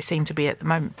too, as they seem to be at the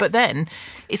moment. But then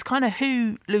it's kind of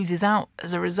who loses out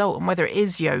as a result, and whether it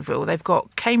is Yeovil. They've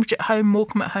got Cambridge at home,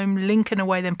 Morecambe at home, Lincoln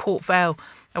away, then Port Vale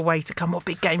away to come. What a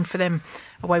big game for them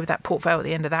away with that Port Vale at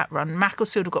the end of that run.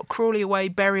 Macclesfield have got Crawley away,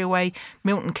 Bury away,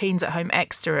 Milton Keynes at home,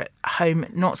 Exeter at home,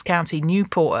 Notts County,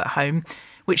 Newport at home.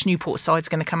 Which Newport side's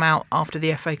going to come out after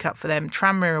the FA Cup for them?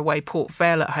 Tranmere away, Port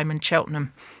Vale at home, and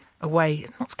Cheltenham away.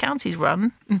 Notts County's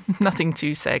run, nothing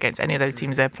to say against any of those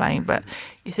teams they're playing, but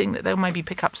you think that they'll maybe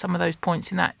pick up some of those points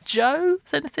in that. Joe,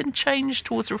 has anything changed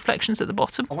towards the reflections at the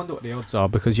bottom? I wonder what the odds are,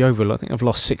 because Yeovil, I think, have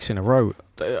lost 6 in a row.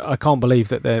 I can't believe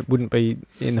that they wouldn't be,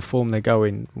 in the form they're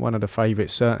going, one of the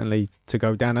favourites certainly to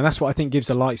go down, and that's what I think gives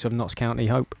the likes of Notts County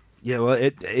hope. Yeah, well,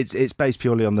 it's based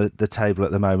purely on the table at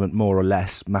the moment, more or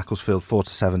less. Macclesfield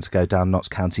 4-7 to go down, Notts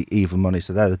County even money,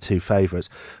 so they're the two favourites.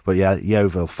 But yeah,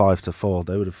 Yeovil 5-4.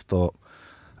 They would have thought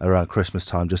around Christmas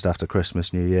time, just after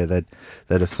Christmas, New Year, they'd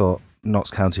have thought Notts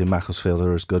County and Macclesfield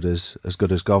are as good as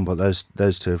gone. But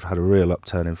those two have had a real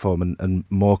upturn in form, and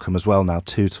Morecambe as well now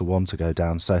 2-1 to go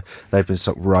down. So they've been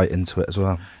stuck right into it as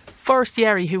well.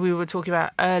 Forestieri, who we were talking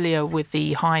about earlier with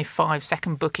the high 5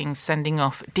 second bookings sending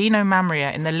off, Dino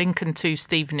Mamria in the Lincoln 2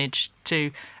 Stevenage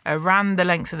 2 ran the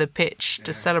length of the pitch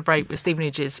to celebrate with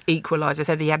Stevenage's equaliser.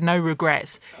 Said he had no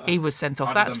regrets. He was sent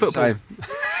off. That's football.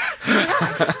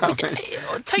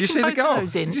 Did you see the goal?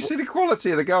 Did you see the quality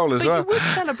of the goal as well? You would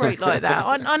celebrate like that.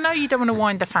 I know you don't want to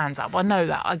wind the fans up. I know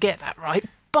that. I get that, right?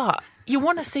 But You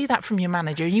want to see that from your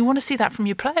manager. You want to see that from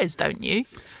your players, don't you?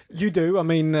 You do. I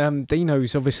mean,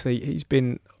 Dino's obviously, he's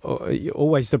been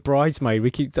always the bridesmaid.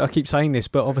 I keep saying this,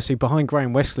 but obviously behind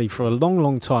Graham Westley for a long,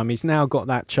 long time. He's now got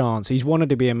that chance. He's wanted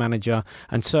to be a manager,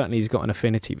 and certainly he's got an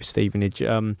affinity with Stevenage.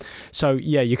 So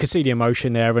yeah, you can see the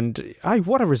emotion there. And hey,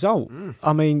 what a result!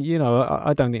 I mean, you know,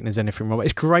 I don't think there's anything wrong.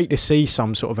 It's great to see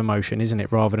some sort of emotion, isn't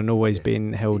it? Rather than always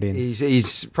being held in.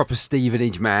 He's proper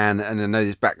Stevenage man, and I know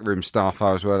there's backroom staff.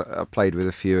 I played with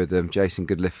a few of them. Jason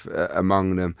Goodliff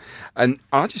among them, and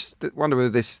I just wonder whether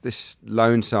this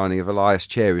loan signing of Elias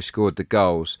Chair, who scored the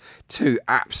goals, two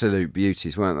absolute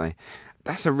beauties, weren't they?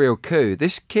 That's a real coup.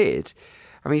 This kid,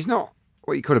 I mean, he's not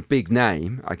what you call a big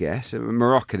name, I guess,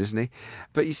 Moroccan, isn't he?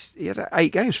 But he had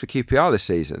 8 games for QPR this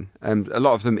season, and a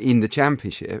lot of them in the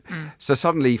Championship. So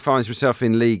suddenly he finds himself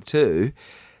in League Two.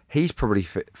 He's probably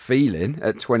feeling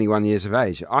at 21 years of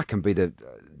age, I can be the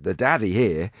daddy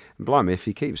here, and blimey, if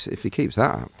he keeps that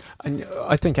up. And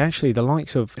I think actually the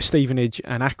likes of Stevenage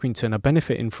and Accrington are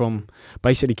benefiting from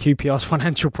basically QPR's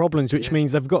financial problems, which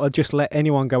means they've got to just let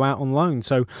anyone go out on loan.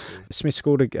 So Smith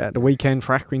scored at the weekend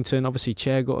for Accrington. Obviously,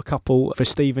 Chair got a couple for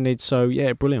Stevenage. So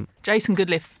yeah, brilliant. Jason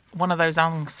Goodliff, one of those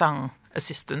unsung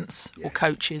assistants or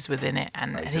coaches within it,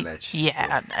 and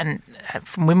and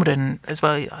from Wimbledon as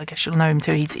well. I guess you'll know him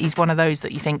too. He's one of those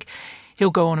that you think he'll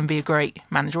go on and be a great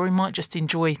manager, or he might just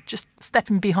enjoy just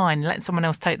stepping behind, letting someone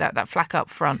else take that flack up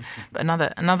front. But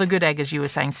another good egg, as you were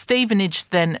saying. Stevenage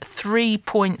then 4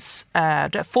 points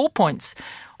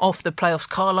off the playoffs.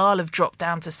 Carlisle have dropped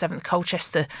down to 7th.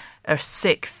 Colchester are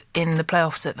 6th in the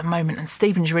playoffs at the moment, and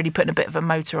Stevenage really putting a bit of a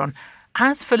motor on.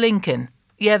 As for Lincoln,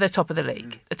 yeah, they're top of the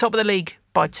league. They're top of the league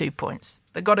by 2 points.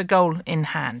 They've got a goal in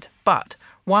hand, but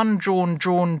one drawn.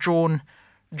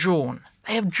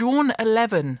 They have drawn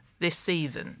 11 this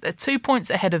season. They're 2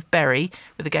 points ahead of Bury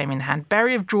with a game in hand.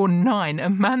 Bury have drawn 9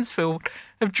 and Mansfield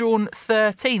have drawn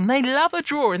 13. They love a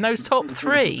draw in those top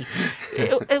 3.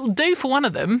 It'll do for one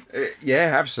of them.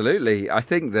 Yeah, absolutely. I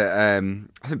think that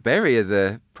Bury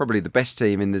are probably the best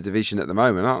team in the division at the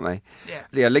moment, aren't they?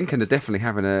 Yeah. Lincoln are definitely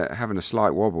having a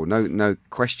slight wobble. No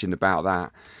question about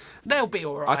that. They'll be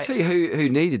all right. I tell you who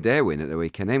needed their win at the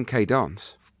weekend. MK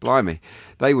Dons. Blimey,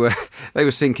 they were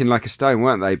sinking like a stone,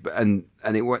 weren't they?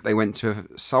 They went to a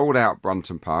sold out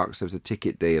Brunton Park. So there was a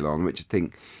ticket deal on, which I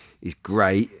think is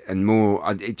great, and more.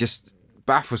 It just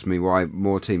baffles me why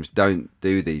more teams don't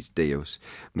do these deals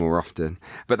more often.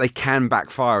 But they can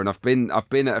backfire, and I've been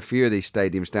at a few of these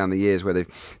stadiums down the years where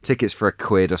they've tickets for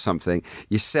 £1 or something.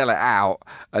 You sell it out,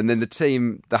 and then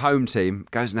the home team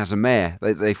goes and has a mare.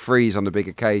 They freeze on the big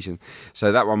occasion.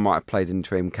 So that one might have played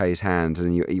into MK's hand,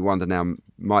 and you wonder now,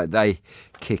 might they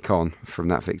kick on from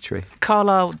that victory?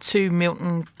 Carlisle 2,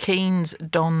 Milton Keynes,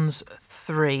 Dons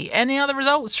 3. Any other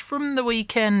results from the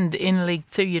weekend in League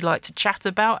 2 you'd like to chat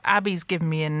about? Abby's given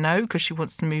me a no because she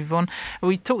wants to move on.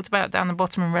 We talked about down the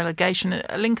bottom in relegation.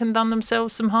 Lincoln done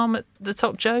themselves some harm at the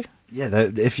top, Joe? Yeah,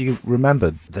 if you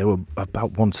remember, they were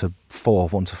about 1-4,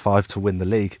 1-5 to win the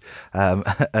league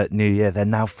at New Year. They're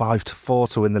now 5-4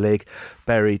 to win the league.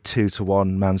 Bury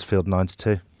 2-1, Mansfield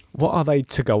 9-2. What are they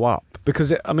to go up?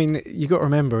 Because I mean, you got to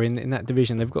remember in that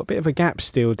division they've got a bit of a gap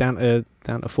still down to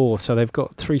 4th, so they've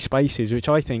got 3 spaces, which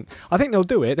I think they'll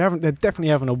do it. They're definitely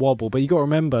having a wobble, but you got to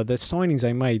remember the signings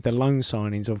they made, the loan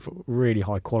signings of really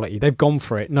high quality. They've gone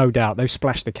for it, no doubt. They've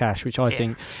splashed the cash, which I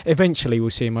think eventually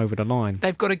we'll see them over the line.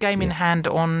 They've got a game in hand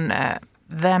on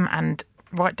them and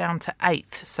right down to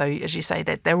 8th. So as you say,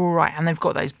 they're all right, and they've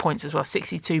got those points as well.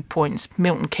 62 points.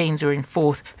 Milton Keynes are in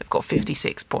 4th. They've got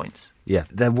 56 points. Yeah,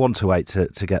 they're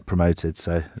 1-8 to get promoted.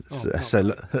 So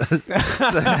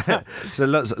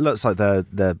looks like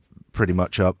they're pretty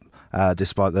much up,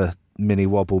 despite the mini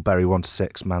wobble. Bury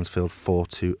 1-6, Mansfield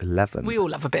 4-11. We all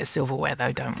love a bit of silverware,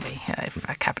 though, don't we? If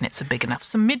our cabinets are big enough.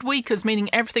 Some midweekers, meaning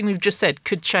everything we've just said,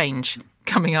 could change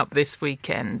coming up this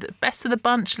weekend. Best of the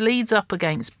bunch, Leeds up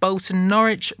against Bolton,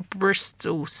 Norwich,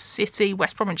 Bristol City,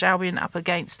 West Bromwich Albion up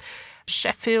against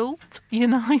Sheffield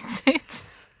United.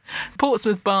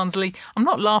 Portsmouth Barnsley. I'm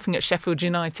not laughing at Sheffield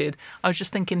United. I was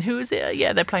just thinking, who is it?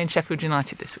 Yeah, they're playing Sheffield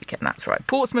United this weekend. That's right.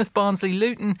 Portsmouth, Barnsley,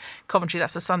 Luton, Coventry.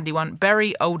 That's a Sunday one.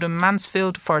 Bury, Oldham,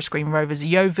 Mansfield, Forest Green Rovers,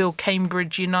 Yeovil,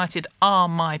 Cambridge United are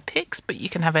my picks, but you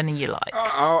can have any you like.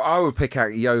 I would pick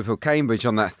out Yeovil, Cambridge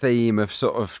on that theme of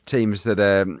sort of teams that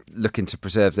are looking to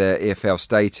preserve their EFL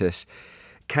status.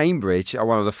 Cambridge are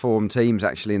one of the form teams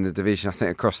actually in the division. I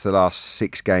think across the last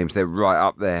 6 games they're right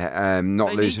up there,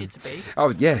 not losing. Needed to be.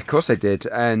 Oh yeah, of course they did,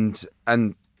 and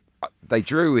they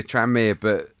drew with Tranmere,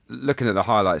 but looking at the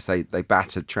highlights, they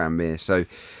battered Tranmere. So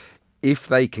if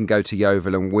they can go to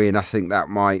Yeovil and win, I think that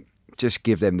might just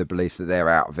give them the belief that they're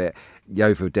out of it.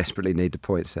 Yeovil desperately need the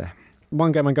points there.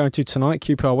 One game I'm going to tonight,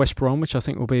 QPR West Brom, which I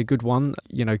think will be a good one.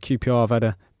 You know, QPR have had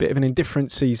a bit of an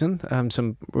indifferent season,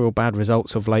 some real bad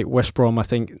results of late. West Brom, I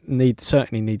think,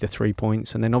 certainly need the 3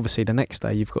 points. And then obviously the next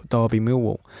day you've got Derby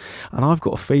Millwall. And I've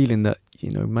got a feeling that,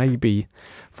 you know, maybe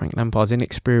Frank Lampard's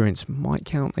inexperience might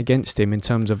count against him in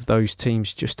terms of those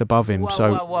teams just above him.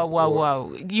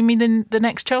 Whoa. You mean the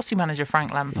next Chelsea manager,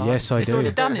 Frank Lampard? Yes, I do. It's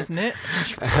already done, isn't it?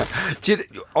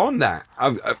 On that,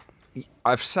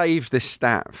 I've saved this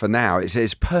stat for now. It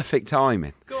says perfect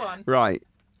timing. Go on. Right.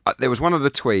 There was one of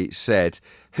the tweets said,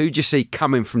 "Who do you see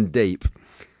coming from deep?"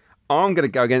 I'm going to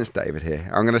go against David here.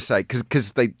 I'm going to say,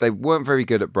 because they weren't very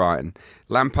good at Brighton.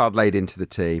 Lampard laid into the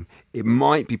team. It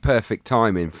might be perfect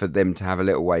timing for them to have a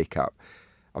little wake up.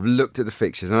 I've looked at the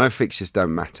fixtures. I know fixtures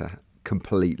don't matter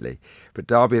completely, but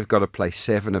Derby have got to play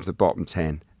 7 of the bottom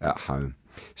 10 at home.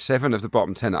 7 of the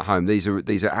bottom 10 at home. These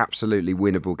are absolutely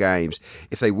winnable games.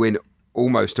 If they win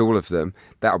almost all of them,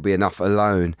 that'll be enough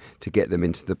alone to get them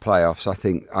into the playoffs. I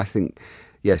think,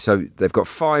 yeah, so they've got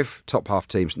 5 top half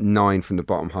teams, 9 from the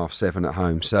bottom half, 7 at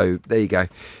home. So there you go.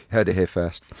 Heard it here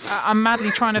first. I'm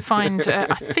madly trying to find,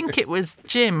 I think it was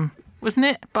Jim, wasn't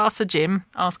it? Barca Jim,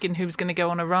 asking who was going to go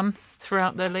on a run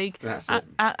throughout the league. That's it.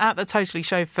 At the Totally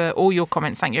Show for all your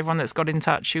comments. Thank you everyone that's got in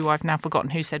touch, who I've now forgotten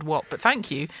who said what, but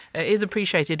thank you. It is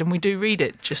appreciated and we do read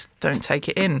it, just don't take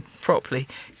it in properly,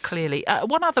 clearly.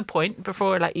 One other point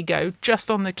before I let you go, just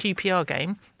on the QPR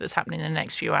game that's happening in the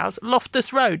next few hours.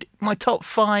 Loftus Road, my top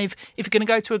 5, if you're going to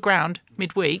go to a ground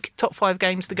midweek, top 5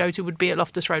 games to go to would be at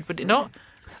Loftus Road, would it not?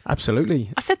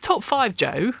 Absolutely. I said top 5,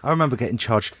 Joe. I remember getting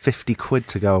charged £50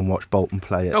 to go and watch Bolton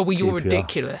play at Oh, well, you're QPR.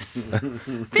 ridiculous.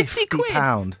 50 quid?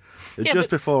 £50. Yeah,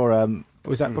 Just but- before...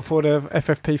 Was that before the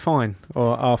FFP fine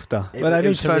or after? Well, they it need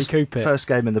was to first, recoup it. first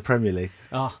game in the Premier League.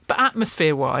 Oh, But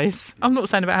atmosphere-wise, I'm not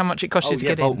saying about how much it cost you to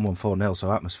get Bolton won 4-0,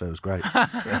 so atmosphere was great. in.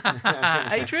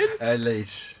 Adrian?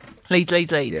 Leeds.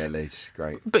 Leeds. Yeah, Leeds.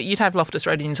 Great. But you'd have Loftus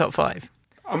Road in your top 5.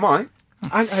 I might.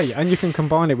 and you can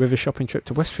combine it with a shopping trip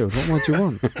to Westfield. What more do you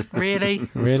want? Really?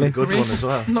 Really? Good one as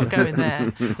well. I'm not going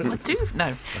there. I do.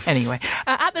 No. Anyway,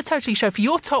 at the Totally Show, for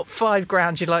your top 5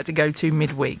 grounds you'd like to go to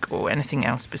midweek or anything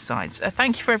else besides.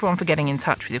 Thank you for everyone for getting in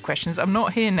touch with your questions. I'm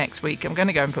not here next week. I'm going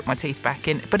to go and put my teeth back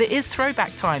in. But it is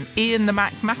throwback time. Ian the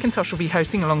Macintosh will be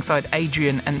hosting alongside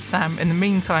Adrian and Sam. In the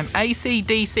meantime, AC,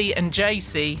 DC and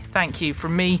JC, thank you.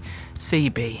 From me,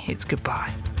 CB, it's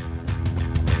goodbye.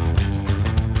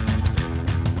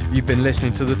 You've been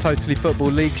listening to the Totally Football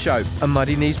League show, a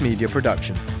Muddy Knees Media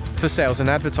production. For sales and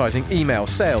advertising, email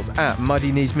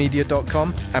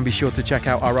sales@muddykneesmedia.com and be sure to check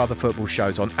out our other football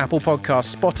shows on Apple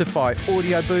Podcasts, Spotify,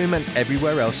 Audio Boom and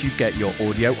everywhere else you get your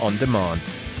audio on demand.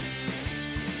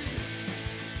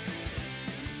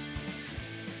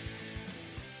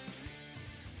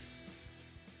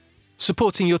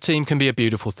 Supporting your team can be a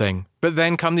beautiful thing, but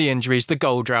then come the injuries, the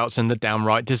goal droughts and the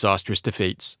downright disastrous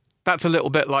defeats. That's a little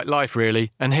bit like life,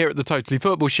 really, and here at the Totally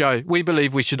Football Show, we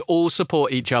believe we should all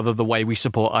support each other the way we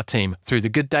support our team, through the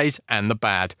good days and the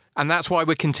bad. And that's why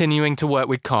we're continuing to work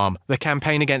with Calm, the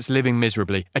campaign against living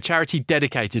miserably, a charity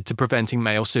dedicated to preventing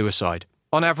male suicide.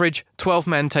 On average, 12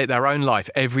 men take their own life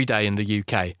every day in the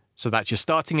UK, so that's your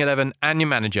starting 11 and your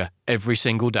manager every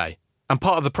single day. And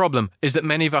part of the problem is that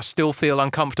many of us still feel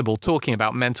uncomfortable talking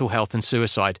about mental health and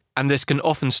suicide, and this can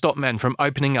often stop men from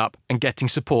opening up and getting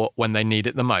support when they need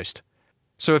it the most.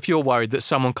 So if you're worried that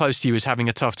someone close to you is having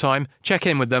a tough time, check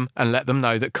in with them and let them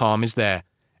know that Calm is there.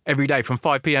 Every day from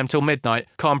 5 p.m. till midnight,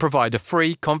 Calm provide a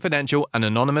free, confidential and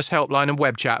anonymous helpline and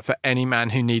web chat for any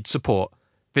man who needs support.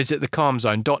 Visit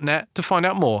thecalmzone.net to find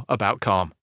out more about Calm.